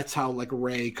that's how, like,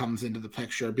 Ray comes into the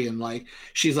picture, being like,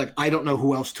 she's like, I don't know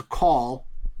who else to call.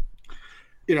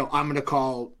 I'm going to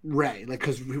call Ray, like,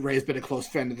 because Ray's been a close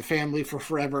friend of the family for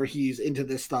forever. He's into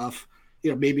this stuff.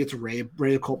 Maybe it's Ray.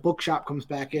 Ray the Cult Bookshop comes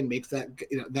back in, makes that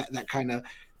that kind of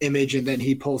image, and then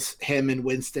he pulls him and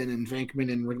Winston and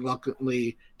Venkman and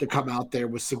reluctantly to come out there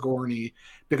with Sigourney,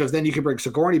 because then you can bring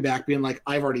Sigourney back, being like,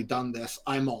 I've already done this,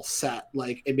 I'm all set.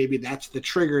 Like, and maybe that's the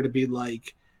trigger to be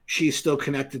like, she's still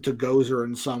connected to Gozer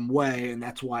in some way, and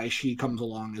that's why she comes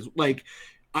along as like.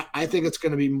 I think it's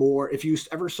going to be more. If you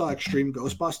ever saw Extreme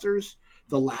Ghostbusters,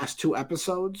 the last 2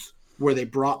 episodes, where they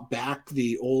brought back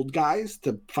the old guys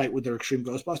to fight with their Extreme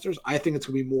Ghostbusters, I think it's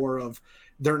going to be more of,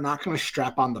 they're not going to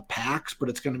strap on the packs, but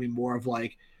it's going to be more of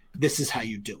like, this is how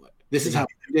you do it. This is how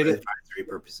you did it. For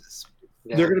purposes.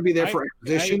 Yeah. They're going to be there for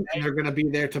exposition, and they're going to be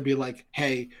there to be like,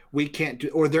 hey, we can't do,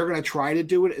 or they're going to try to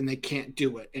do it and they can't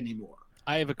do it anymore.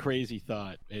 I have a crazy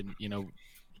thought, and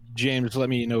James, let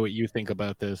me know what you think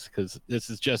about this, because this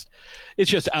is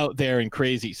it's just out there and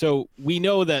crazy. So we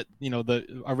know that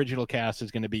the original cast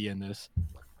is going to be in this,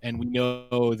 and we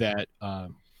know that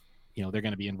they're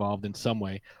going to be involved in some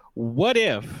way. What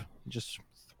if, just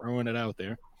throwing it out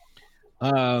there,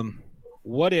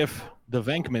 what if the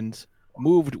Venkmans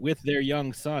moved with their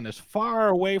young son as far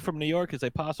away from New York as they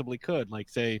possibly could, like,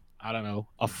 say, I don't know,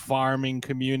 a farming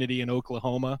community in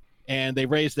Oklahoma, and they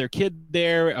raised their kid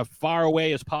there as far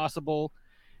away as possible,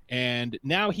 and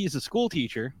now he's a school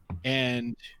teacher,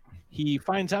 and he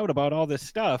finds out about all this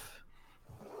stuff,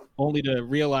 only to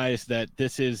realize that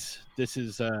this is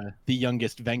the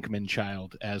youngest Venkman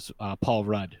child, as Paul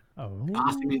Rudd. Oh,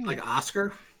 you mean like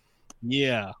Oscar?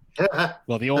 Yeah.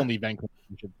 Well, the only Venkman.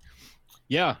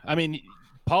 Yeah,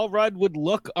 Paul Rudd would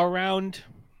look around,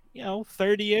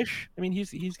 30-ish.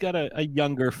 He's got a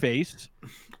younger face.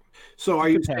 So are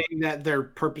you saying that they're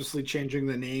purposely changing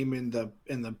the name in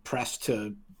the press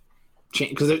to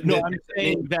Because I'm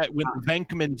saying that when the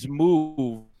Venkmans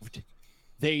moved,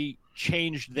 they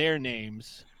changed their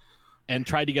names and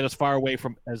tried to get as far away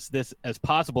from this as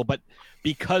possible. But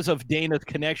because of Dana's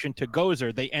connection to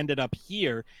Gozer, they ended up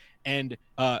here. And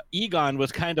Egon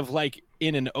was kind of like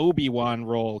in an Obi-Wan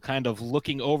role, kind of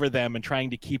looking over them and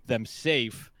trying to keep them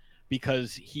safe,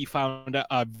 because he found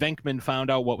Venkman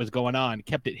found out what was going on,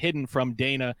 kept it hidden from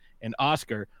Dana and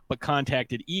Oscar, but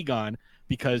contacted Egon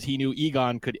because he knew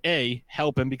Egon could A,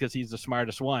 help him because he's the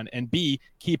smartest one, and B,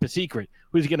 keep a secret.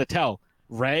 Who's he going to tell?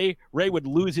 Ray would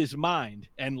lose his mind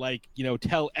and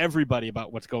tell everybody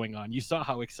about what's going on. You saw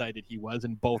how excited he was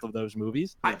in both of those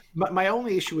movies. My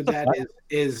only issue with that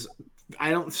is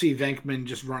I don't see Venkman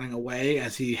just running away,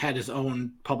 as he had his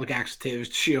own public access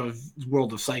TV show,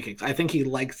 World of Psychics. I think he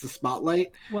likes the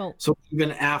spotlight. Well, so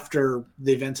even after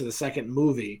the events of the second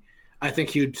movie, I think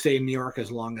he would stay in New York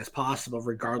as long as possible,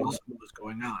 regardless of what was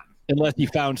going on. Unless he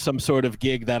found some sort of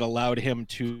gig that allowed him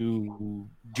to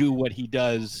do what he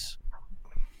does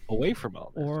away from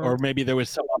all this, or maybe there was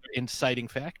some other inciting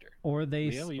factor, or they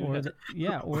just made him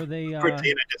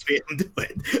do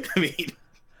it. I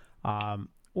mean,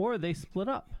 or they split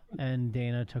up and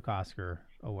Dana took Oscar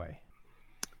away.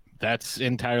 That's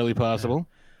entirely possible.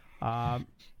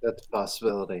 That's a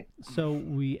possibility. So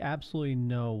we absolutely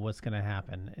know what's going to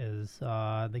happen is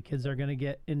the kids are going to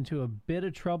get into a bit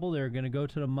of trouble. They're going to go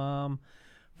to the mom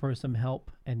for some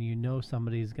help, and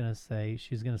somebody's going to say,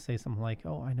 she's going to say something like,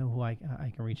 oh, I know who I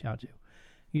can reach out to.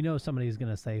 Somebody's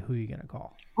going to say, who are you going to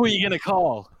call? Who are you going to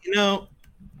call?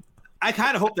 I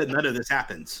kind of hope that none of this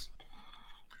happens.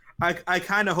 I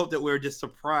kind of hope that we're just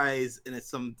surprised and it's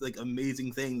some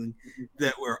amazing thing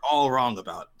that we're all wrong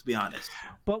about, to be honest.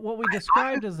 But what we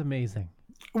described is amazing.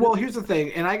 Well, here's the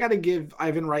thing, and I got to give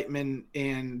Ivan Reitman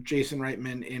and Jason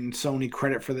Reitman and Sony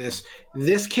credit for this.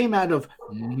 This came out of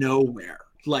nowhere.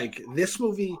 This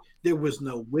movie, there was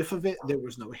no whiff of it. There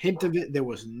was no hint of it. There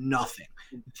was nothing.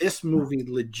 This movie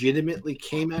legitimately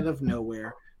came out of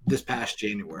nowhere this past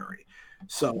January.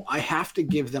 So I have to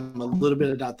give them a little bit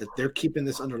of doubt that they're keeping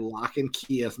this under lock and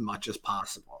key as much as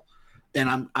possible.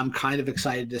 And I'm kind of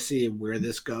excited to see where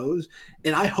this goes.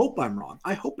 And I hope I'm wrong.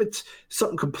 I hope it's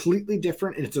something completely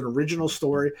different and it's an original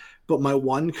story. But my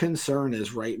one concern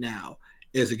is right now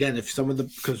is, again, if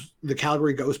because the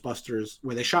Calgary Ghostbusters,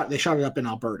 where they shot it up in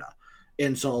Alberta.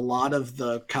 And so a lot of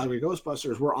the Calgary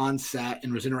Ghostbusters were on set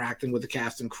and was interacting with the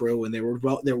cast and crew, and they were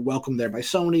welcomed there by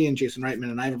Sony and Jason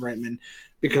Reitman and Ivan Reitman,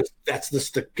 because that's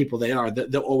the people they are.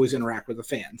 They'll always interact with the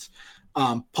fans.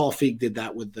 Paul Feig did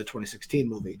that with the 2016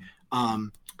 movie.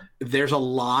 There's a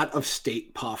lot of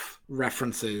State Puff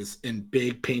references in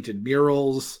big painted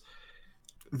murals.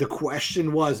 The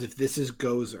question was, if this is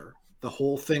Gozer, the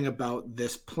whole thing about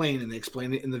this plane, and they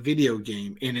explained it in the video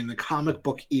game and in the comic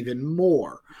book even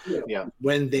more. Yeah.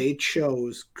 When they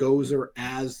chose Gozer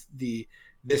as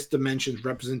this dimension's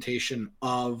representation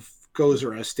of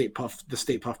Gozer as the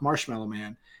State Puff Marshmallow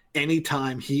Man,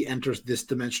 anytime he enters this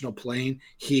dimensional plane,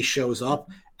 he shows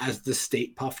up as the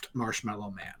State Puffed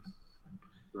Marshmallow Man.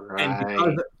 Right.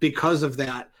 And because of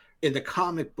that, in the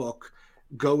comic book,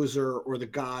 Gozer or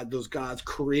those gods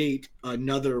create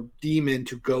another demon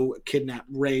to go kidnap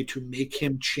Ray to make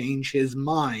him change his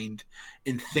mind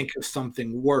and think of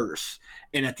something worse.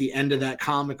 And at the end of that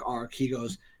comic arc, he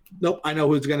goes, nope, I know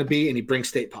who it's going to be. And he brings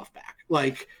State Puff back,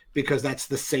 because that's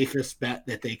the safest bet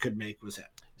that they could make was him.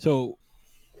 So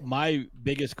my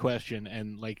biggest question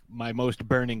and my most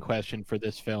burning question for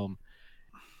this film,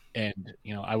 and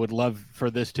I would love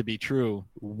for this to be true,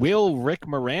 will Rick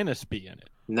Moranis be in it?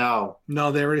 No,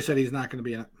 they already said he's not going to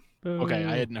be in it. Okay,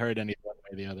 I hadn't heard any one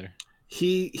way or the other.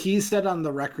 He said on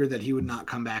the record that he would not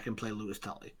come back and play Louis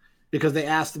Tully, because they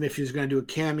asked him if he was going to do a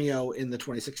cameo in the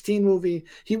 2016 movie.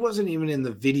 He wasn't even in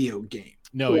the video game.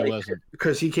 No, he wasn't,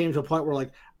 because he came to a point where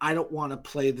I don't want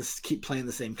to keep playing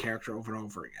the same character over and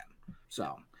over again.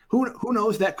 So who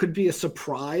knows? That could be a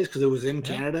surprise because it was in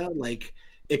Canada.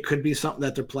 It could be something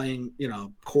that they're playing,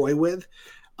 coy with.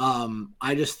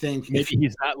 I just think maybe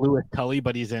he's not Louis Tully,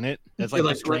 but he's in it. That's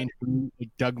a strange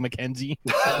Doug McKenzie.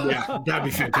 Yeah, that'd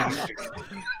be fantastic.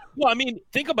 Well, I mean,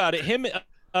 think about it. Him,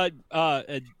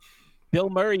 Bill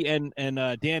Murray and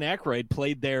Dan Aykroyd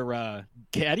played their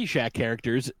Caddyshack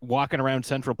characters walking around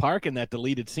Central Park in that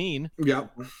deleted scene.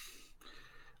 Yep.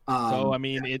 So I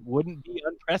mean, it wouldn't be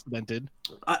unprecedented.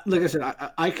 Like I said,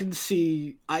 I can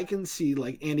see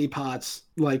Andy Potts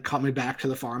coming back to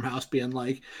the farmhouse, being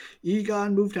like,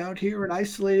 Egon moved out here and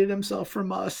isolated himself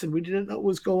from us, and we didn't know what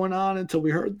was going on until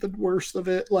we heard the worst of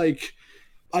it.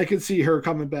 I could see her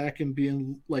coming back and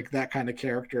being like that kind of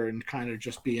character and kind of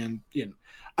just being,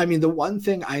 I mean, the one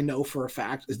thing I know for a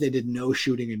fact is they did no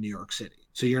shooting in New York City.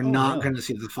 So you're not going to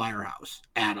see the firehouse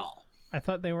at all. I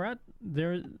thought they were at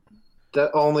there.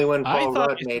 Only when Paul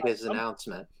Rudd made his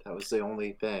announcement. That was the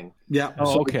only thing. Yeah.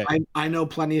 Oh, so okay. I know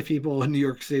plenty of people in New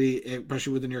York City,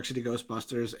 especially with the New York City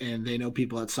Ghostbusters, and they know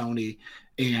people at Sony,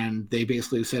 and they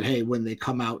basically said, hey, when they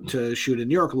come out to shoot in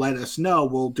New York, let us know.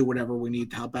 We'll do whatever we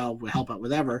need to help out with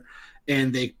whatever.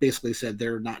 And they basically said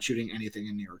they're not shooting anything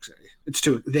in New York City. It's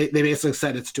too. They basically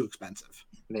said it's too expensive.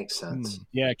 Makes sense.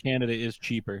 Yeah, Canada is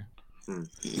cheaper.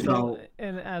 So,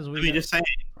 and as I mean, just saying,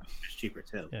 it's cheaper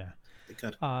too. Yeah.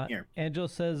 Here. Angel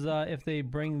says if they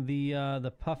bring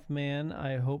the Puff Man,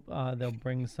 I hope they'll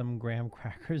bring some graham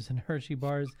crackers and Hershey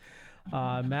bars.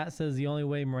 Matt says the only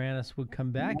way Moranis would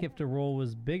come back if the role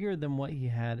was bigger than what he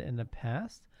had in the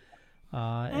past.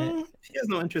 And, he has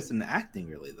no interest in acting,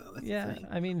 really, though. That's yeah, the thing.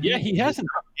 I mean, he hasn't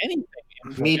done anything.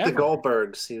 Meet the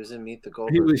Goldbergs. He was in Meet the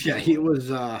Goldbergs.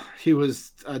 He was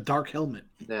Dark Helmet.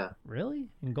 Yeah. Really?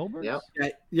 In Goldberg? Yep.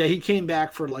 Yeah, he came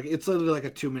back for it's literally like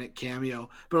a 2-minute cameo,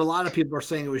 but a lot of people are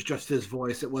saying it was just his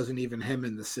voice. It wasn't even him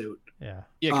in the suit. Yeah.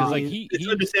 Yeah, because he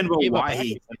understandable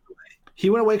why he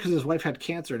went away because his wife had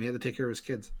cancer and he had to take care of his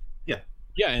kids.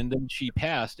 Yeah, and then she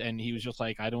passed, and he was just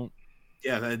like, I don't.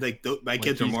 Yeah, like my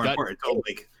kids are more important. So,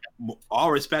 like,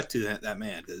 all respect to that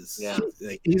man, because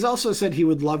he's also said he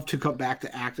would love to come back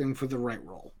to acting for the right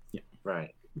role. Yeah,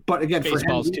 right. But again,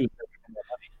 Spaceballs for him, 2.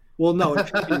 Well, no.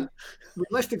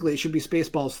 Realistically, it should be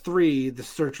Spaceballs 3, The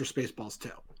Search for Spaceballs 2.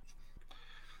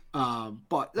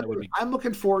 But I'm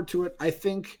looking forward to it. I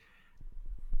think,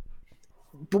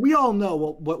 but we all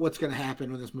know what's going to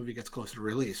happen when this movie gets closer to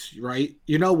release, right?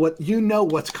 You know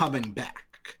what's coming back.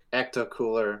 Ecto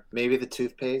Cooler, maybe the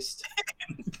toothpaste.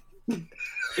 In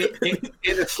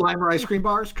the Slimer ice cream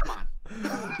bars. Come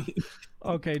on.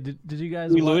 Okay. Did you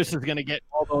guys? Lewis is going to get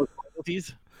all those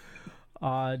royalties.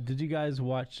 Did you guys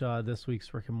watch this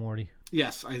week's Rick and Morty?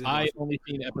 Yes, I only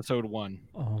seen episode 1.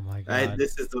 Oh my god!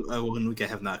 This is the one we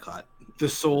have not caught. The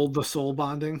soul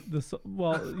bonding.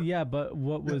 Well, yeah, but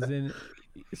what was in?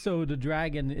 So the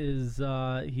dragon is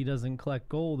he doesn't collect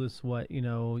gold. Is what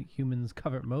humans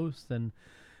covet most, and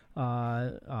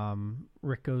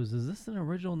Rick goes, "Is this an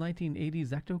original 1980s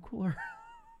Ecto Cooler?"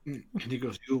 And he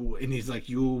goes, and he's like,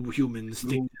 you humans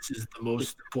think this is the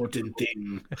most important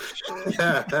thing.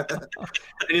 And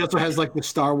he also has like the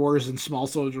Star Wars and Small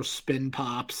Soldier spin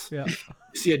pops. Yeah. You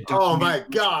see a duck oh my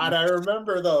god, I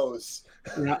remember those.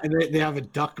 Yeah, and they have a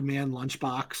Duck Man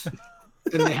lunchbox.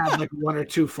 And they had like 1 or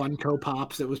 2 Funko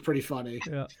Pops. It was pretty funny.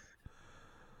 Yeah.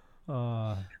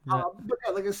 But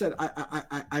yeah, like I said,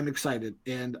 I'm excited,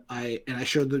 and I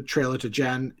showed the trailer to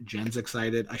Jen. Jen's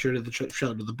excited. I showed the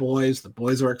trailer to the boys. The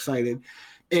boys are excited,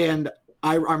 and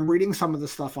I'm reading some of the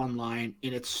stuff online,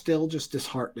 and it's still just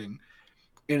disheartening.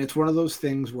 And it's one of those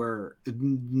things where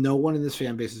no one in this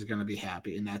fan base is going to be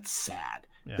happy, and that's sad.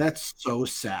 Yeah. That's so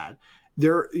sad.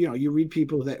 You read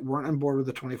people that weren't on board with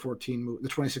the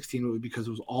 2016 movie because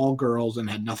it was all girls and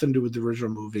had nothing to do with the original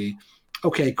movie.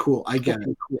 Okay, cool. I get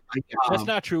it. That's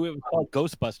not true. It was called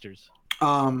Ghostbusters.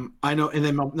 I know. And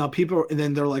then now people, and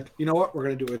then they're like, you know what? We're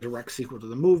going to do a direct sequel to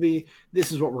the movie.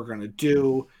 This is what we're going to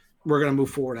do. We're going to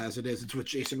move forward as it is. It's with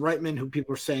Jason Reitman, who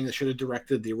people are saying that should have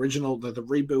directed the original, the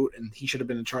reboot, and he should have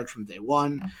been in charge from day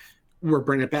one. We're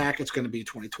bringing it back. It's going to be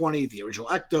 2020, the original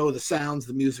Ecto, the sounds,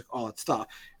 the music, all that stuff.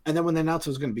 And then when they announced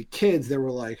it was going to be kids, they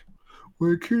were like,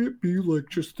 why can't it be like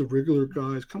just the regular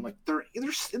guys? Come like they're in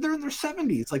their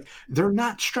 70s. Like they're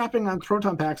not strapping on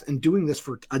proton packs and doing this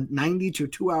for a 90 to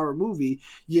 2-hour movie.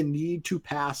 You need to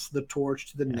pass the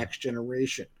torch to the next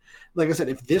generation. Like I said,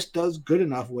 if this does good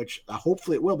enough, which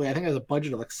hopefully it will be, I think it has a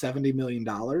budget of like $70 million.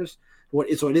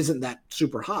 So it isn't that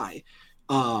super high.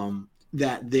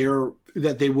 That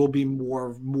they will be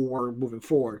more moving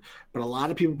forward. But a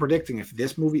lot of people predicting if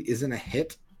this movie isn't a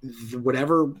hit,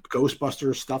 whatever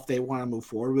Ghostbusters stuff they want to move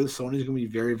forward with, Sony's going to be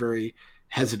very, very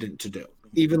hesitant to do.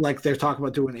 Even like they're talking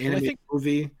about doing an animated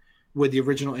movie with the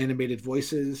original animated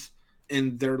voices,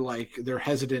 and they're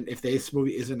hesitant if this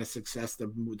movie isn't a success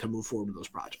to move forward with those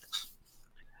projects.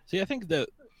 See, I think that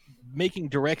making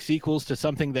direct sequels to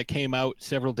something that came out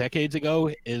several decades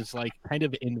ago is like kind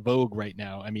of in vogue right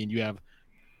now. I mean, you have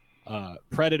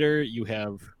Predator, you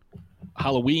have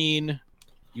Halloween,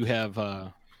 you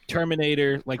have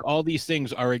Terminator. Like all these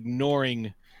things are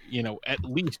ignoring, at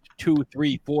least 2,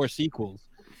 3, 4 sequels.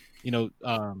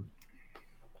 Obviously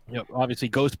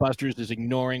Ghostbusters is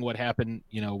ignoring what happened,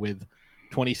 with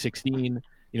 2016.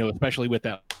 especially with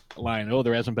that line, oh,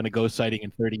 there hasn't been a ghost sighting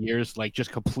in 30 years, like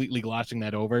just completely glossing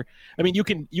that over. I mean, you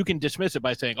can dismiss it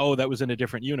by saying, oh, that was in a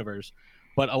different universe.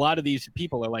 But a lot of these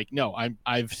people are like, no,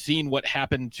 I've seen what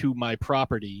happened to my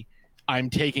property. I'm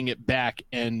taking it back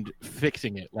and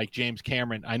fixing it. Like James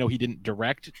Cameron, I know he didn't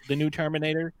direct the new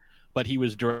Terminator, but he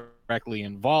was directly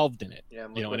involved in it. Yeah,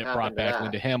 and it brought back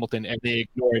Linda Hamilton, and they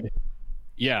ignored.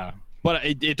 Yeah, but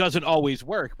it doesn't always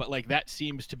work. But like that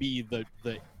seems to be the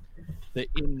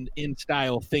in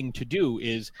style thing to do,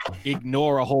 is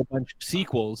ignore a whole bunch of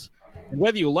sequels, and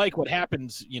whether you like what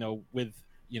happens, with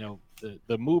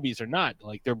the movies or not,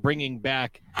 like they're bringing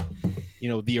back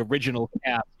the original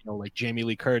cast, like Jamie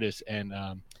Lee Curtis and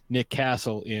Nick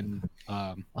Castle in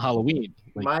Halloween,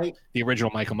 like the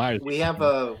original Michael Myers. We have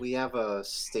a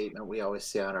statement we always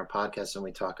say on our podcast when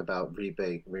we talk about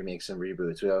remakes and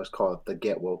reboots. We always call it the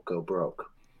get woke, go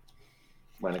broke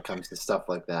when it comes to stuff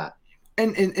like that.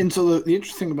 And so the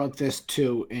interesting about this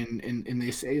too, and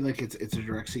they say like it's a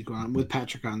direct sequel. I'm with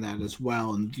Patrick on that as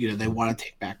well, and they want to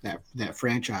take back that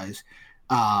franchise.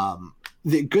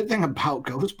 The good thing about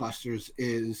Ghostbusters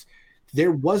is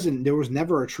there was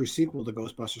never a true sequel to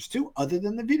Ghostbusters 2 other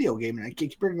than the video game, and I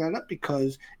keep bringing that up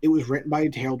because it was written by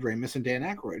Harold Ramis and Dan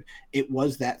Aykroyd. It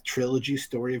was that trilogy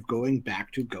story of going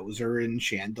back to Gozer and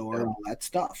Shandor and all that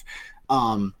stuff.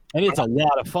 And it's a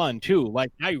lot of fun too.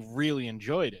 Like I really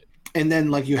enjoyed it. And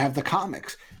then, like, you have the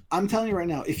comics. I'm telling you right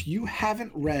now, if you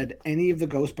haven't read any of the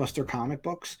Ghostbuster comic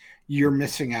books, you're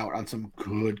missing out on some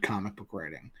good comic book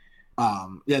writing.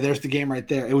 There's the game right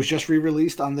there. It was just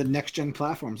re-released on the next-gen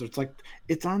platforms.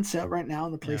 It's on sale right now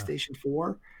on the PlayStation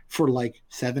 4 for like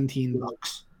 $17.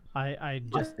 I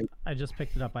just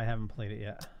picked it up. I haven't played it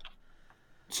yet.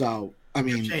 So, I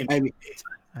mean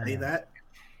play that.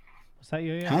 Was that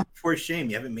you? Yeah. Huh? For shame,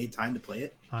 you haven't made time to play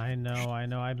it. I know.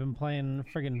 I've been playing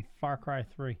friggin' Far Cry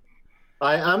 3.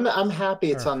 I'm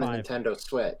happy it's on 5. the Nintendo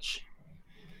Switch.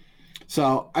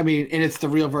 So, I mean, and it's the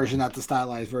real version, not the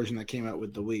stylized version that came out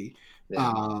with the Wii.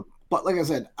 Yeah. But like I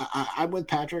said, I'm with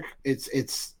Patrick.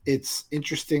 It's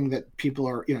interesting that people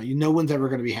are, no one's ever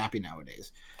going to be happy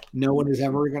nowadays. No one is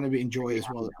ever going to enjoy as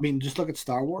well. I mean, just look at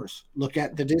Star Wars. Look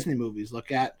at the Disney movies.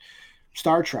 Look at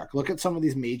Star Trek. Look at some of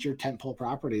these major tentpole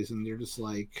properties, and they're just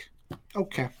like,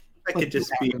 okay. That could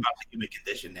just be about the human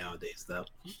condition nowadays, though.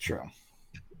 It's true.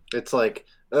 It's like,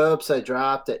 oops, I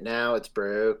dropped it. Now it's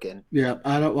broken. Yeah,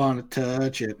 I don't want to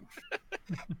touch it.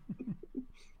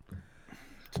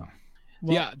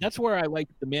 Well, yeah, that's where I like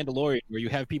The Mandalorian, where you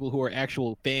have people who are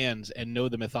actual fans and know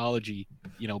the mythology,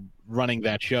 running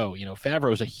that show.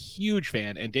 Favreau's a huge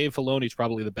fan, and Dave Filoni's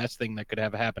probably the best thing that could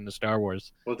have happened to Star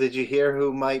Wars. Well, did you hear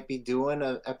who might be doing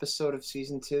an episode of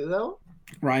season 2, though?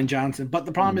 Rian Johnson. But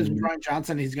the problem is with Rian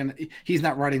Johnson, he's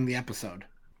not writing the episode.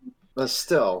 But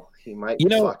still, he might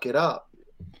fuck it up.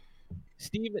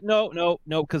 Steven, no,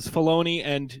 because Filoni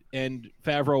and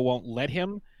Favreau won't let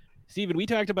him. Steven, we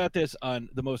talked about this on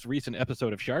the most recent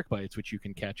episode of Shark Bites, which you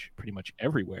can catch pretty much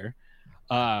everywhere.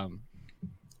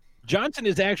 Johnson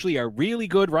is actually a really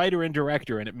good writer and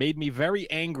director, and it made me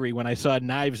very angry when I saw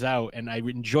Knives Out, and I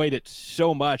enjoyed it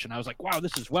so much, and I was like, wow,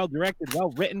 this is well directed,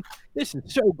 well written. This is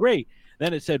so great.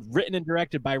 Then it said written and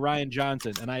directed by Rian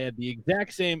Johnson, and I had the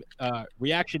exact same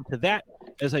reaction to that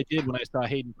as I did when I saw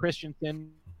Hayden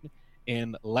Christensen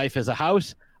in Life as a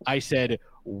House. I said,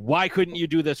 why couldn't you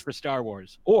do this for Star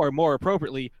Wars? Or more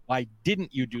appropriately, why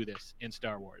didn't you do this in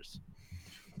Star Wars?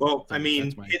 Well, I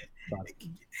mean,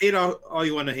 hate all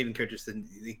you want to Hayden Christensen,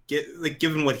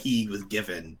 given what he was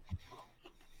given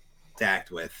to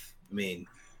act with. I mean,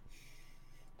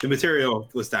 the material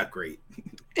was not great.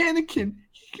 Anakin,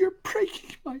 you're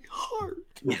breaking my heart.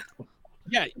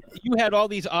 Yeah, you had all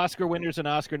these Oscar winners and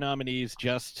Oscar nominees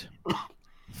just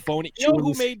phony. You know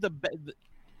who made the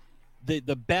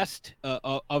best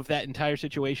of that entire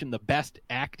situation, the best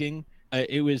acting?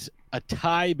 It was a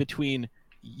tie between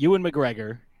Ewan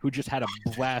McGregor, who just had a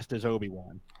blast as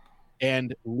Obi-Wan,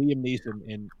 and Liam Neeson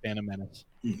in Phantom Menace.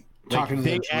 Talking to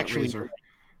they the actually, Razor.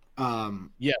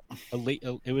 yeah,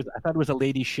 it was. I thought it was a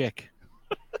lady chick.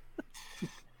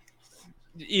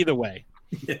 Either way,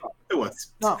 yeah, it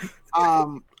was. No,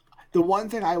 the one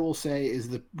thing I will say is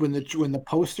that when the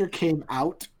poster came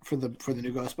out for the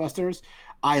new Ghostbusters,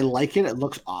 I like it. It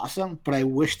looks awesome, but I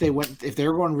wish if they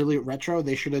were going really retro,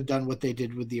 they should have done what they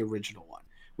did with the original one,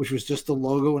 which was just the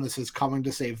logo and it says "Coming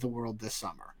to Save the World this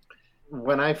summer."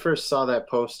 When I first saw that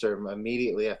poster,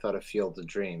 immediately I thought of Field of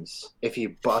Dreams. If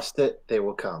you bust it, they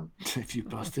will come. If you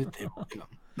bust it, they will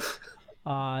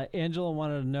come. Angela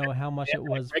wanted to know how much it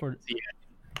was for.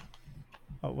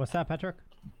 Oh, what's that, Patrick?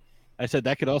 I said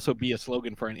that could also be a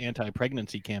slogan for an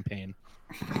anti-pregnancy campaign.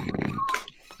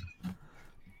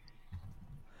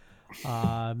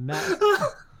 Matt.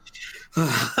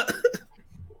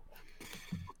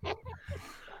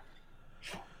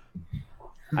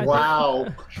 Wow.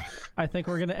 I think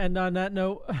we're going to end on that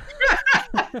note.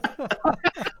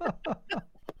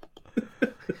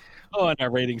 Oh, and our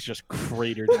ratings just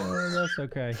cratered. That's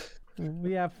okay.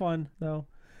 We have fun, though.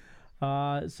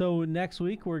 So next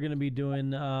week, we're going to be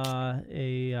doing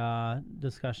a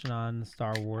discussion on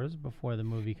Star Wars before the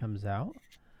movie comes out.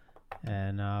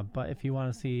 And but if you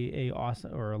want to see a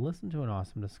awesome or listen to an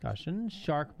awesome discussion,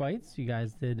 Shark Bites, you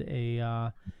guys did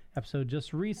a episode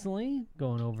just recently,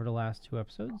 going over the last 2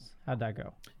 episodes. How'd that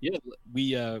go? Yeah,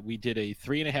 we did a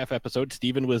 3.5 episode.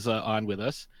 Steven was on with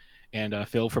us, and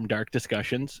Phil from Dark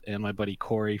Discussions, and my buddy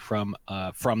Corey from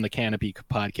the Canopy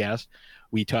podcast.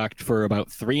 We talked for about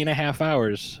 3.5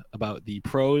 hours about the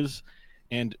pros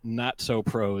and not so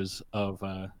pros of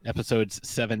episodes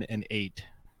 7 and 8.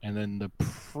 And then the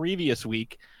previous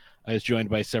week, I was joined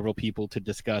by several people to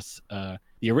discuss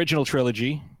the original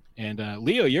trilogy. And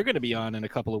Leo, you're going to be on in a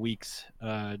couple of weeks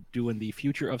doing the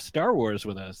future of Star Wars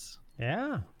with us.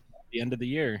 Yeah. At the end of the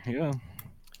year, yeah.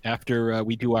 After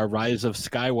we do our Rise of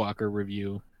Skywalker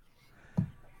review. So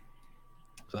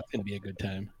that's going to be a good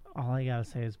time. All I got to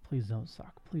say is please don't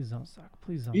suck. Please don't suck.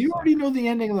 Please don't You suck. already know the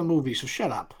ending of the movie, so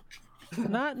shut up.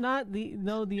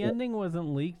 The ending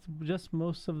wasn't leaked, just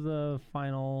most of the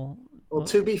final. Well,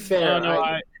 to be fair,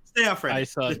 stay off Reddit. I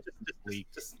saw it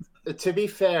leaked. To be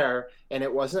fair, and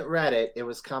it wasn't Reddit, it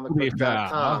was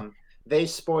comicbook.com. They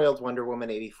spoiled Wonder Woman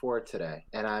 84 today,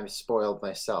 and I'm spoiled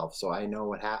myself, so I know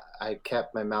what I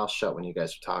kept my mouth shut when you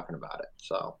guys were talking about it,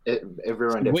 so it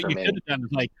ruined it for me. What you could have done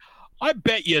is like, I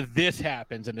bet you this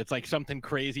happens, and it's like something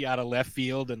crazy out of left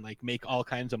field, and like make all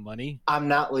kinds of money. I'm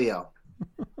not Leo.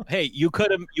 Hey, you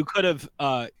could have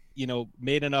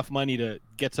made enough money to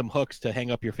get some hooks to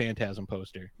hang up your Phantasm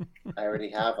poster. I already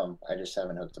have them. I just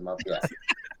haven't hooked them up yet.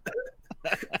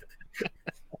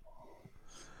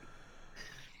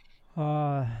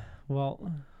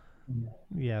 Well,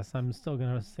 yes, I'm still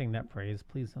gonna sing that praise.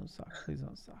 Please don't suck. Please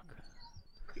don't suck.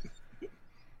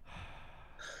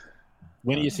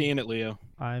 When are you seeing it, Leo?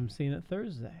 I'm seeing it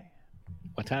Thursday.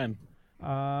 What time?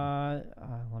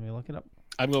 Let me look it up.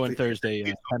 I'm going Thursday,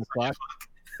 10 o'clock.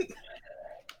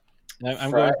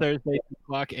 I'm going Thursday, 10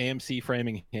 o'clock, AMC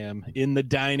Framingham in the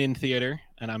Dine-In Theater,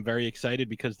 and I'm very excited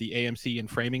because the AMC in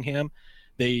Framingham,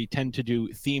 they tend to do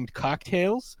themed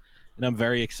cocktails, and I'm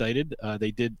very excited. They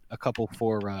did a couple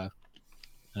for not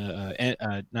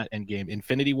Endgame,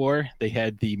 Infinity War. They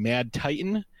had the Mad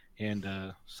Titan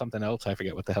and something else. I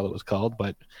forget what the hell it was called,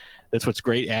 but that's what's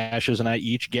great. Ashes and I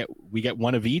get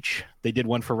one of each. They did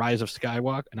one for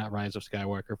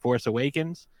Force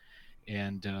Awakens.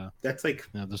 And that's like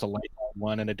there's a light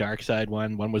one and a dark side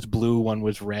one. One was blue, one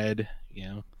was red.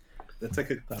 That's like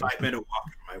a 5-minute walk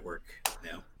from my work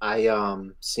now. I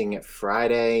seeing it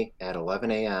Friday at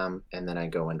 11 a.m. and then I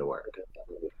go into work.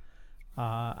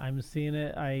 I'm seeing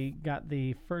it. I got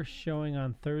the first showing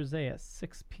on Thursday at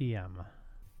 6 p.m.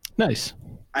 Nice.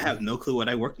 I have no clue what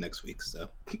I work next week, so.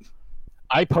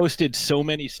 I posted so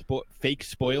many fake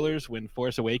spoilers when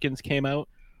Force Awakens came out,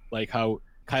 like how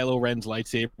Kylo Ren's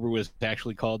lightsaber was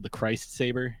actually called the Christ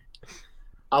Saber.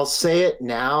 I'll say it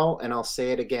now, and I'll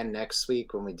say it again next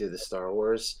week when we do the Star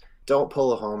Wars. Don't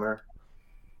pull a Homer.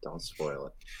 Don't spoil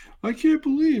it. I can't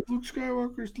believe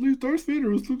Darth Vader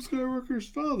was Luke Skywalker's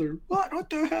father. What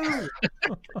the hell?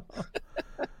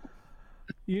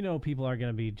 People are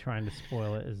going to be trying to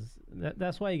spoil it.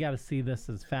 That's why you got to see this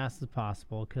as fast as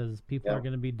possible, because people are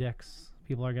going to be dicks.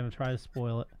 People are going to try to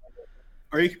spoil it.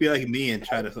 Or you could be like me and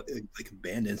try to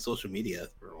abandon social media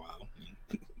for a while.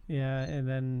 Yeah, and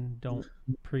then don't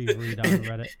pre-read on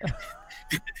Reddit.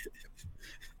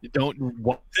 Don't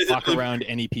walk around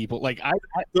any people. Like I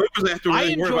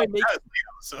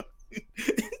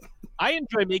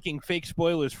enjoy making fake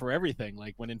spoilers for everything.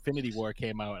 Like when Infinity War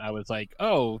came out, I was like,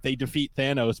 "Oh, they defeat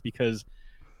Thanos because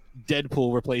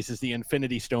Deadpool replaces the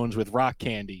Infinity Stones with rock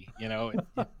candy."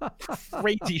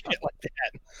 Crazy shit like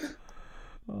that.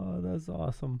 Oh, that's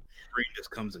awesome. Brain just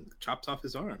comes and chops off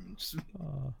his arm.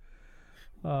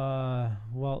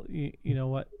 Well, you know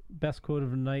what? Best quote of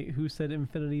the night. Who said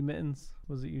infinity mittens?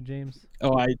 Was it you, James?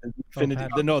 Oh,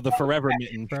 the forever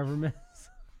mitten. Forever mittens.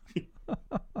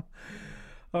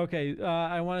 Okay,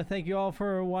 I want to thank you all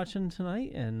for watching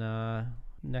tonight, and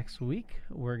next week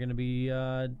we're gonna be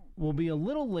we'll be a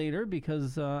little later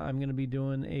because I'm gonna be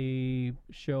doing a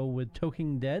show with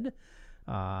Talking Dead.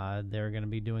 They're gonna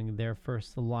be doing their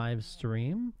first live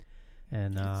stream.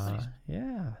 And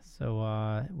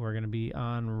so we're going to be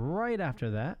on right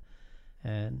after that.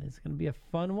 And it's going to be a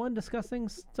fun one discussing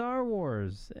Star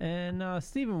Wars. And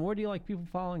Steven, where do you like people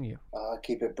following you?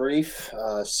 Keep it brief.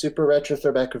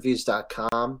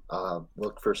 SuperRetroThrowbackReviews.com.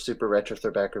 Look for Super Retro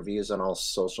Throwback Reviews on all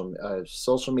social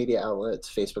media outlets,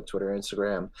 Facebook, Twitter,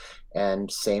 Instagram,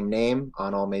 and same name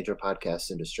on all major podcasts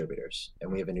and distributors.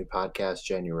 And we have a new podcast,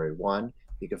 January 1.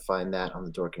 You can find that on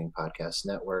the Dorkening Podcast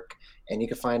Network. And you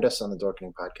can find us on the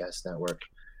Dorkening Podcast Network.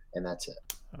 And that's it.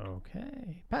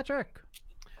 Okay. Patrick.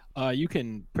 You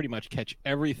can pretty much catch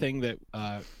everything that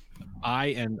I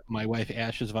and my wife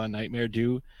Ashes Von Nightmare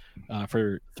do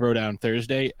for Throwdown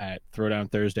Thursday at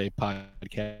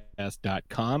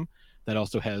throwdownthursdaypodcast.com. That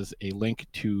also has a link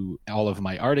to all of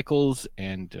my articles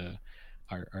and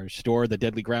our store, the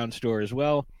Deadly Ground store as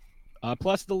well.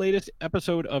 Plus the latest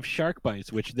episode of Shark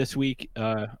Bites, which this week,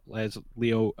 as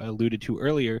Leo alluded to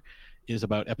earlier, is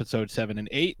about episode 7 and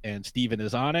 8, and Steven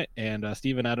is on it. And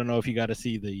Steven, I don't know if you got to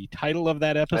see the title of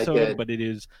that episode, but it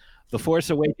is The Force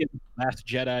Awakens, Last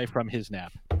Jedi from His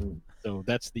Nap. So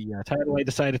that's the title I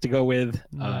decided to go with.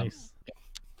 Nice.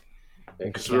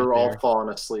 Because we were all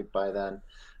falling asleep by the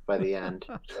end.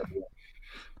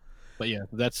 But yeah,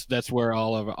 that's where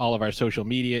all of our social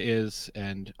media is,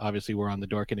 and obviously we're on the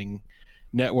Dorkening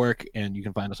Network, and you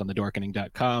can find us on the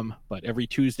Dorkening.com. But every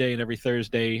Tuesday and every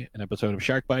Thursday, an episode of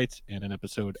Shark Bites and an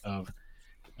episode of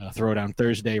Throwdown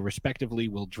Thursday, respectively,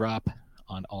 will drop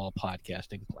on all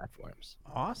podcasting platforms.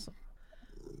 Awesome.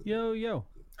 Yo.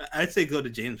 I'd say go to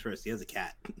James first. He has a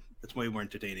cat. That's way more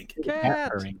entertaining.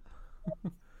 Cat.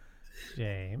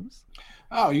 James.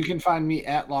 Oh, you can find me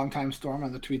at Longtime Storm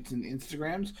on the tweets and the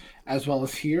Instagrams, as well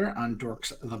as here on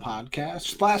Dorks the Podcast.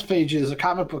 Splash Page is a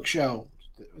comic book show.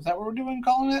 Is that what we're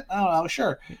calling it? I don't know.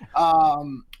 Sure.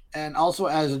 And also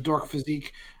as a Dork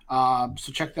Physique.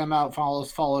 So check them out.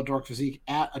 Follow Dork Physique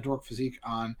at a Dork Physique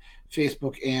on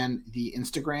Facebook and the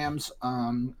Instagrams.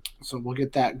 So we'll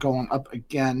get that going up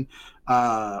again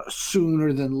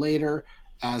sooner than later,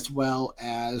 as well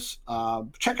as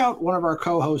check out one of our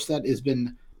co-hosts that has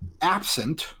been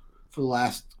absent for the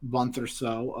last month or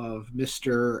so, of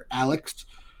Mr. Alex.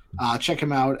 Check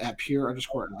him out at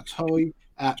pure_Alex Hoey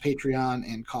at Patreon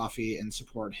and Coffee, and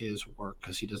support his work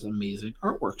because he does amazing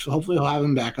artwork. So hopefully he'll have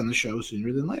him back on the show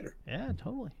sooner than later. Yeah,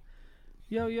 totally.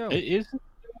 Yo. Is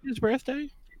his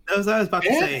birthday? That was what I was about to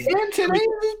say. And today is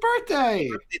his birthday.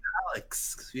 Birthday to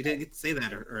Alex, because we didn't get to say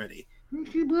that already.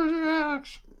 Happy birthday,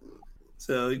 Alex.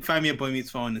 So you can find me at Boy Meets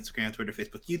Phone, Instagram, Twitter,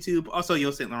 Facebook, YouTube. Also, Yo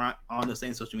St. Laurent on the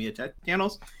same social media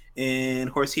channels. And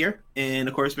of course here. And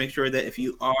of course, make sure that if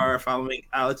you are following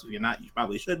Alex, if you're not, you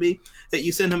probably should be, that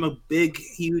you send him a big,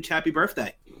 huge happy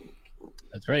birthday.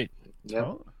 That's right. Yep.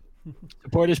 Oh.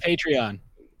 Support his Patreon.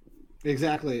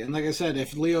 Exactly. And like I said,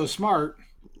 if Leo's smart,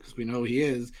 because we know he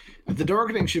is, the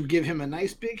Dorkening should give him a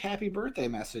nice big happy birthday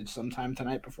message sometime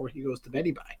tonight before he goes to bed.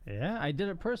 Yeah, I did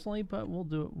it personally, but we'll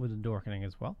do it with the Dorkening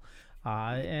as well.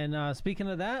 And speaking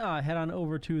of that, head on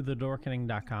over to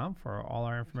thedorkening.com for all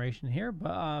our information here.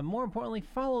 But more importantly,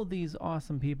 follow these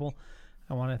awesome people.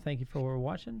 I want to thank you for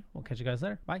watching. We'll catch you guys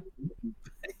later. Bye.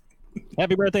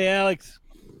 Happy birthday, Alex.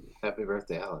 Happy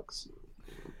birthday, Alex.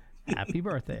 Happy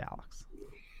birthday, Alex.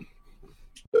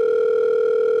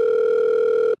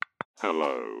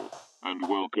 Hello, and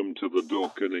welcome to the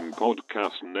Dorkening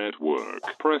Podcast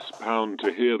Network. Press pound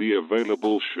to hear the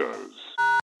available shows.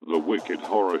 The Wicked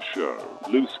Horror Show,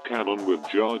 Loose Cannon with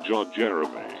Jar Jar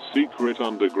Jeremy, Secret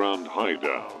Underground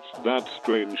Hideout, That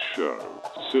Strange Show,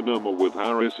 Cinema with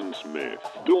Harrison Smith,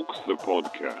 Dorks the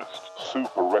Podcast,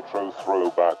 Super Retro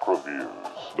Throwback Reviews,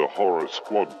 The Horror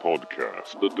Squad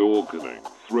Podcast, The Dorkening,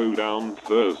 Throwdown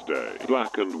Thursday,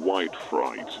 Black and White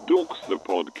Fright, Dorks the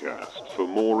Podcast. For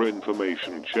more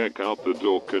information, check out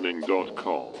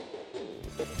thedorkening.com.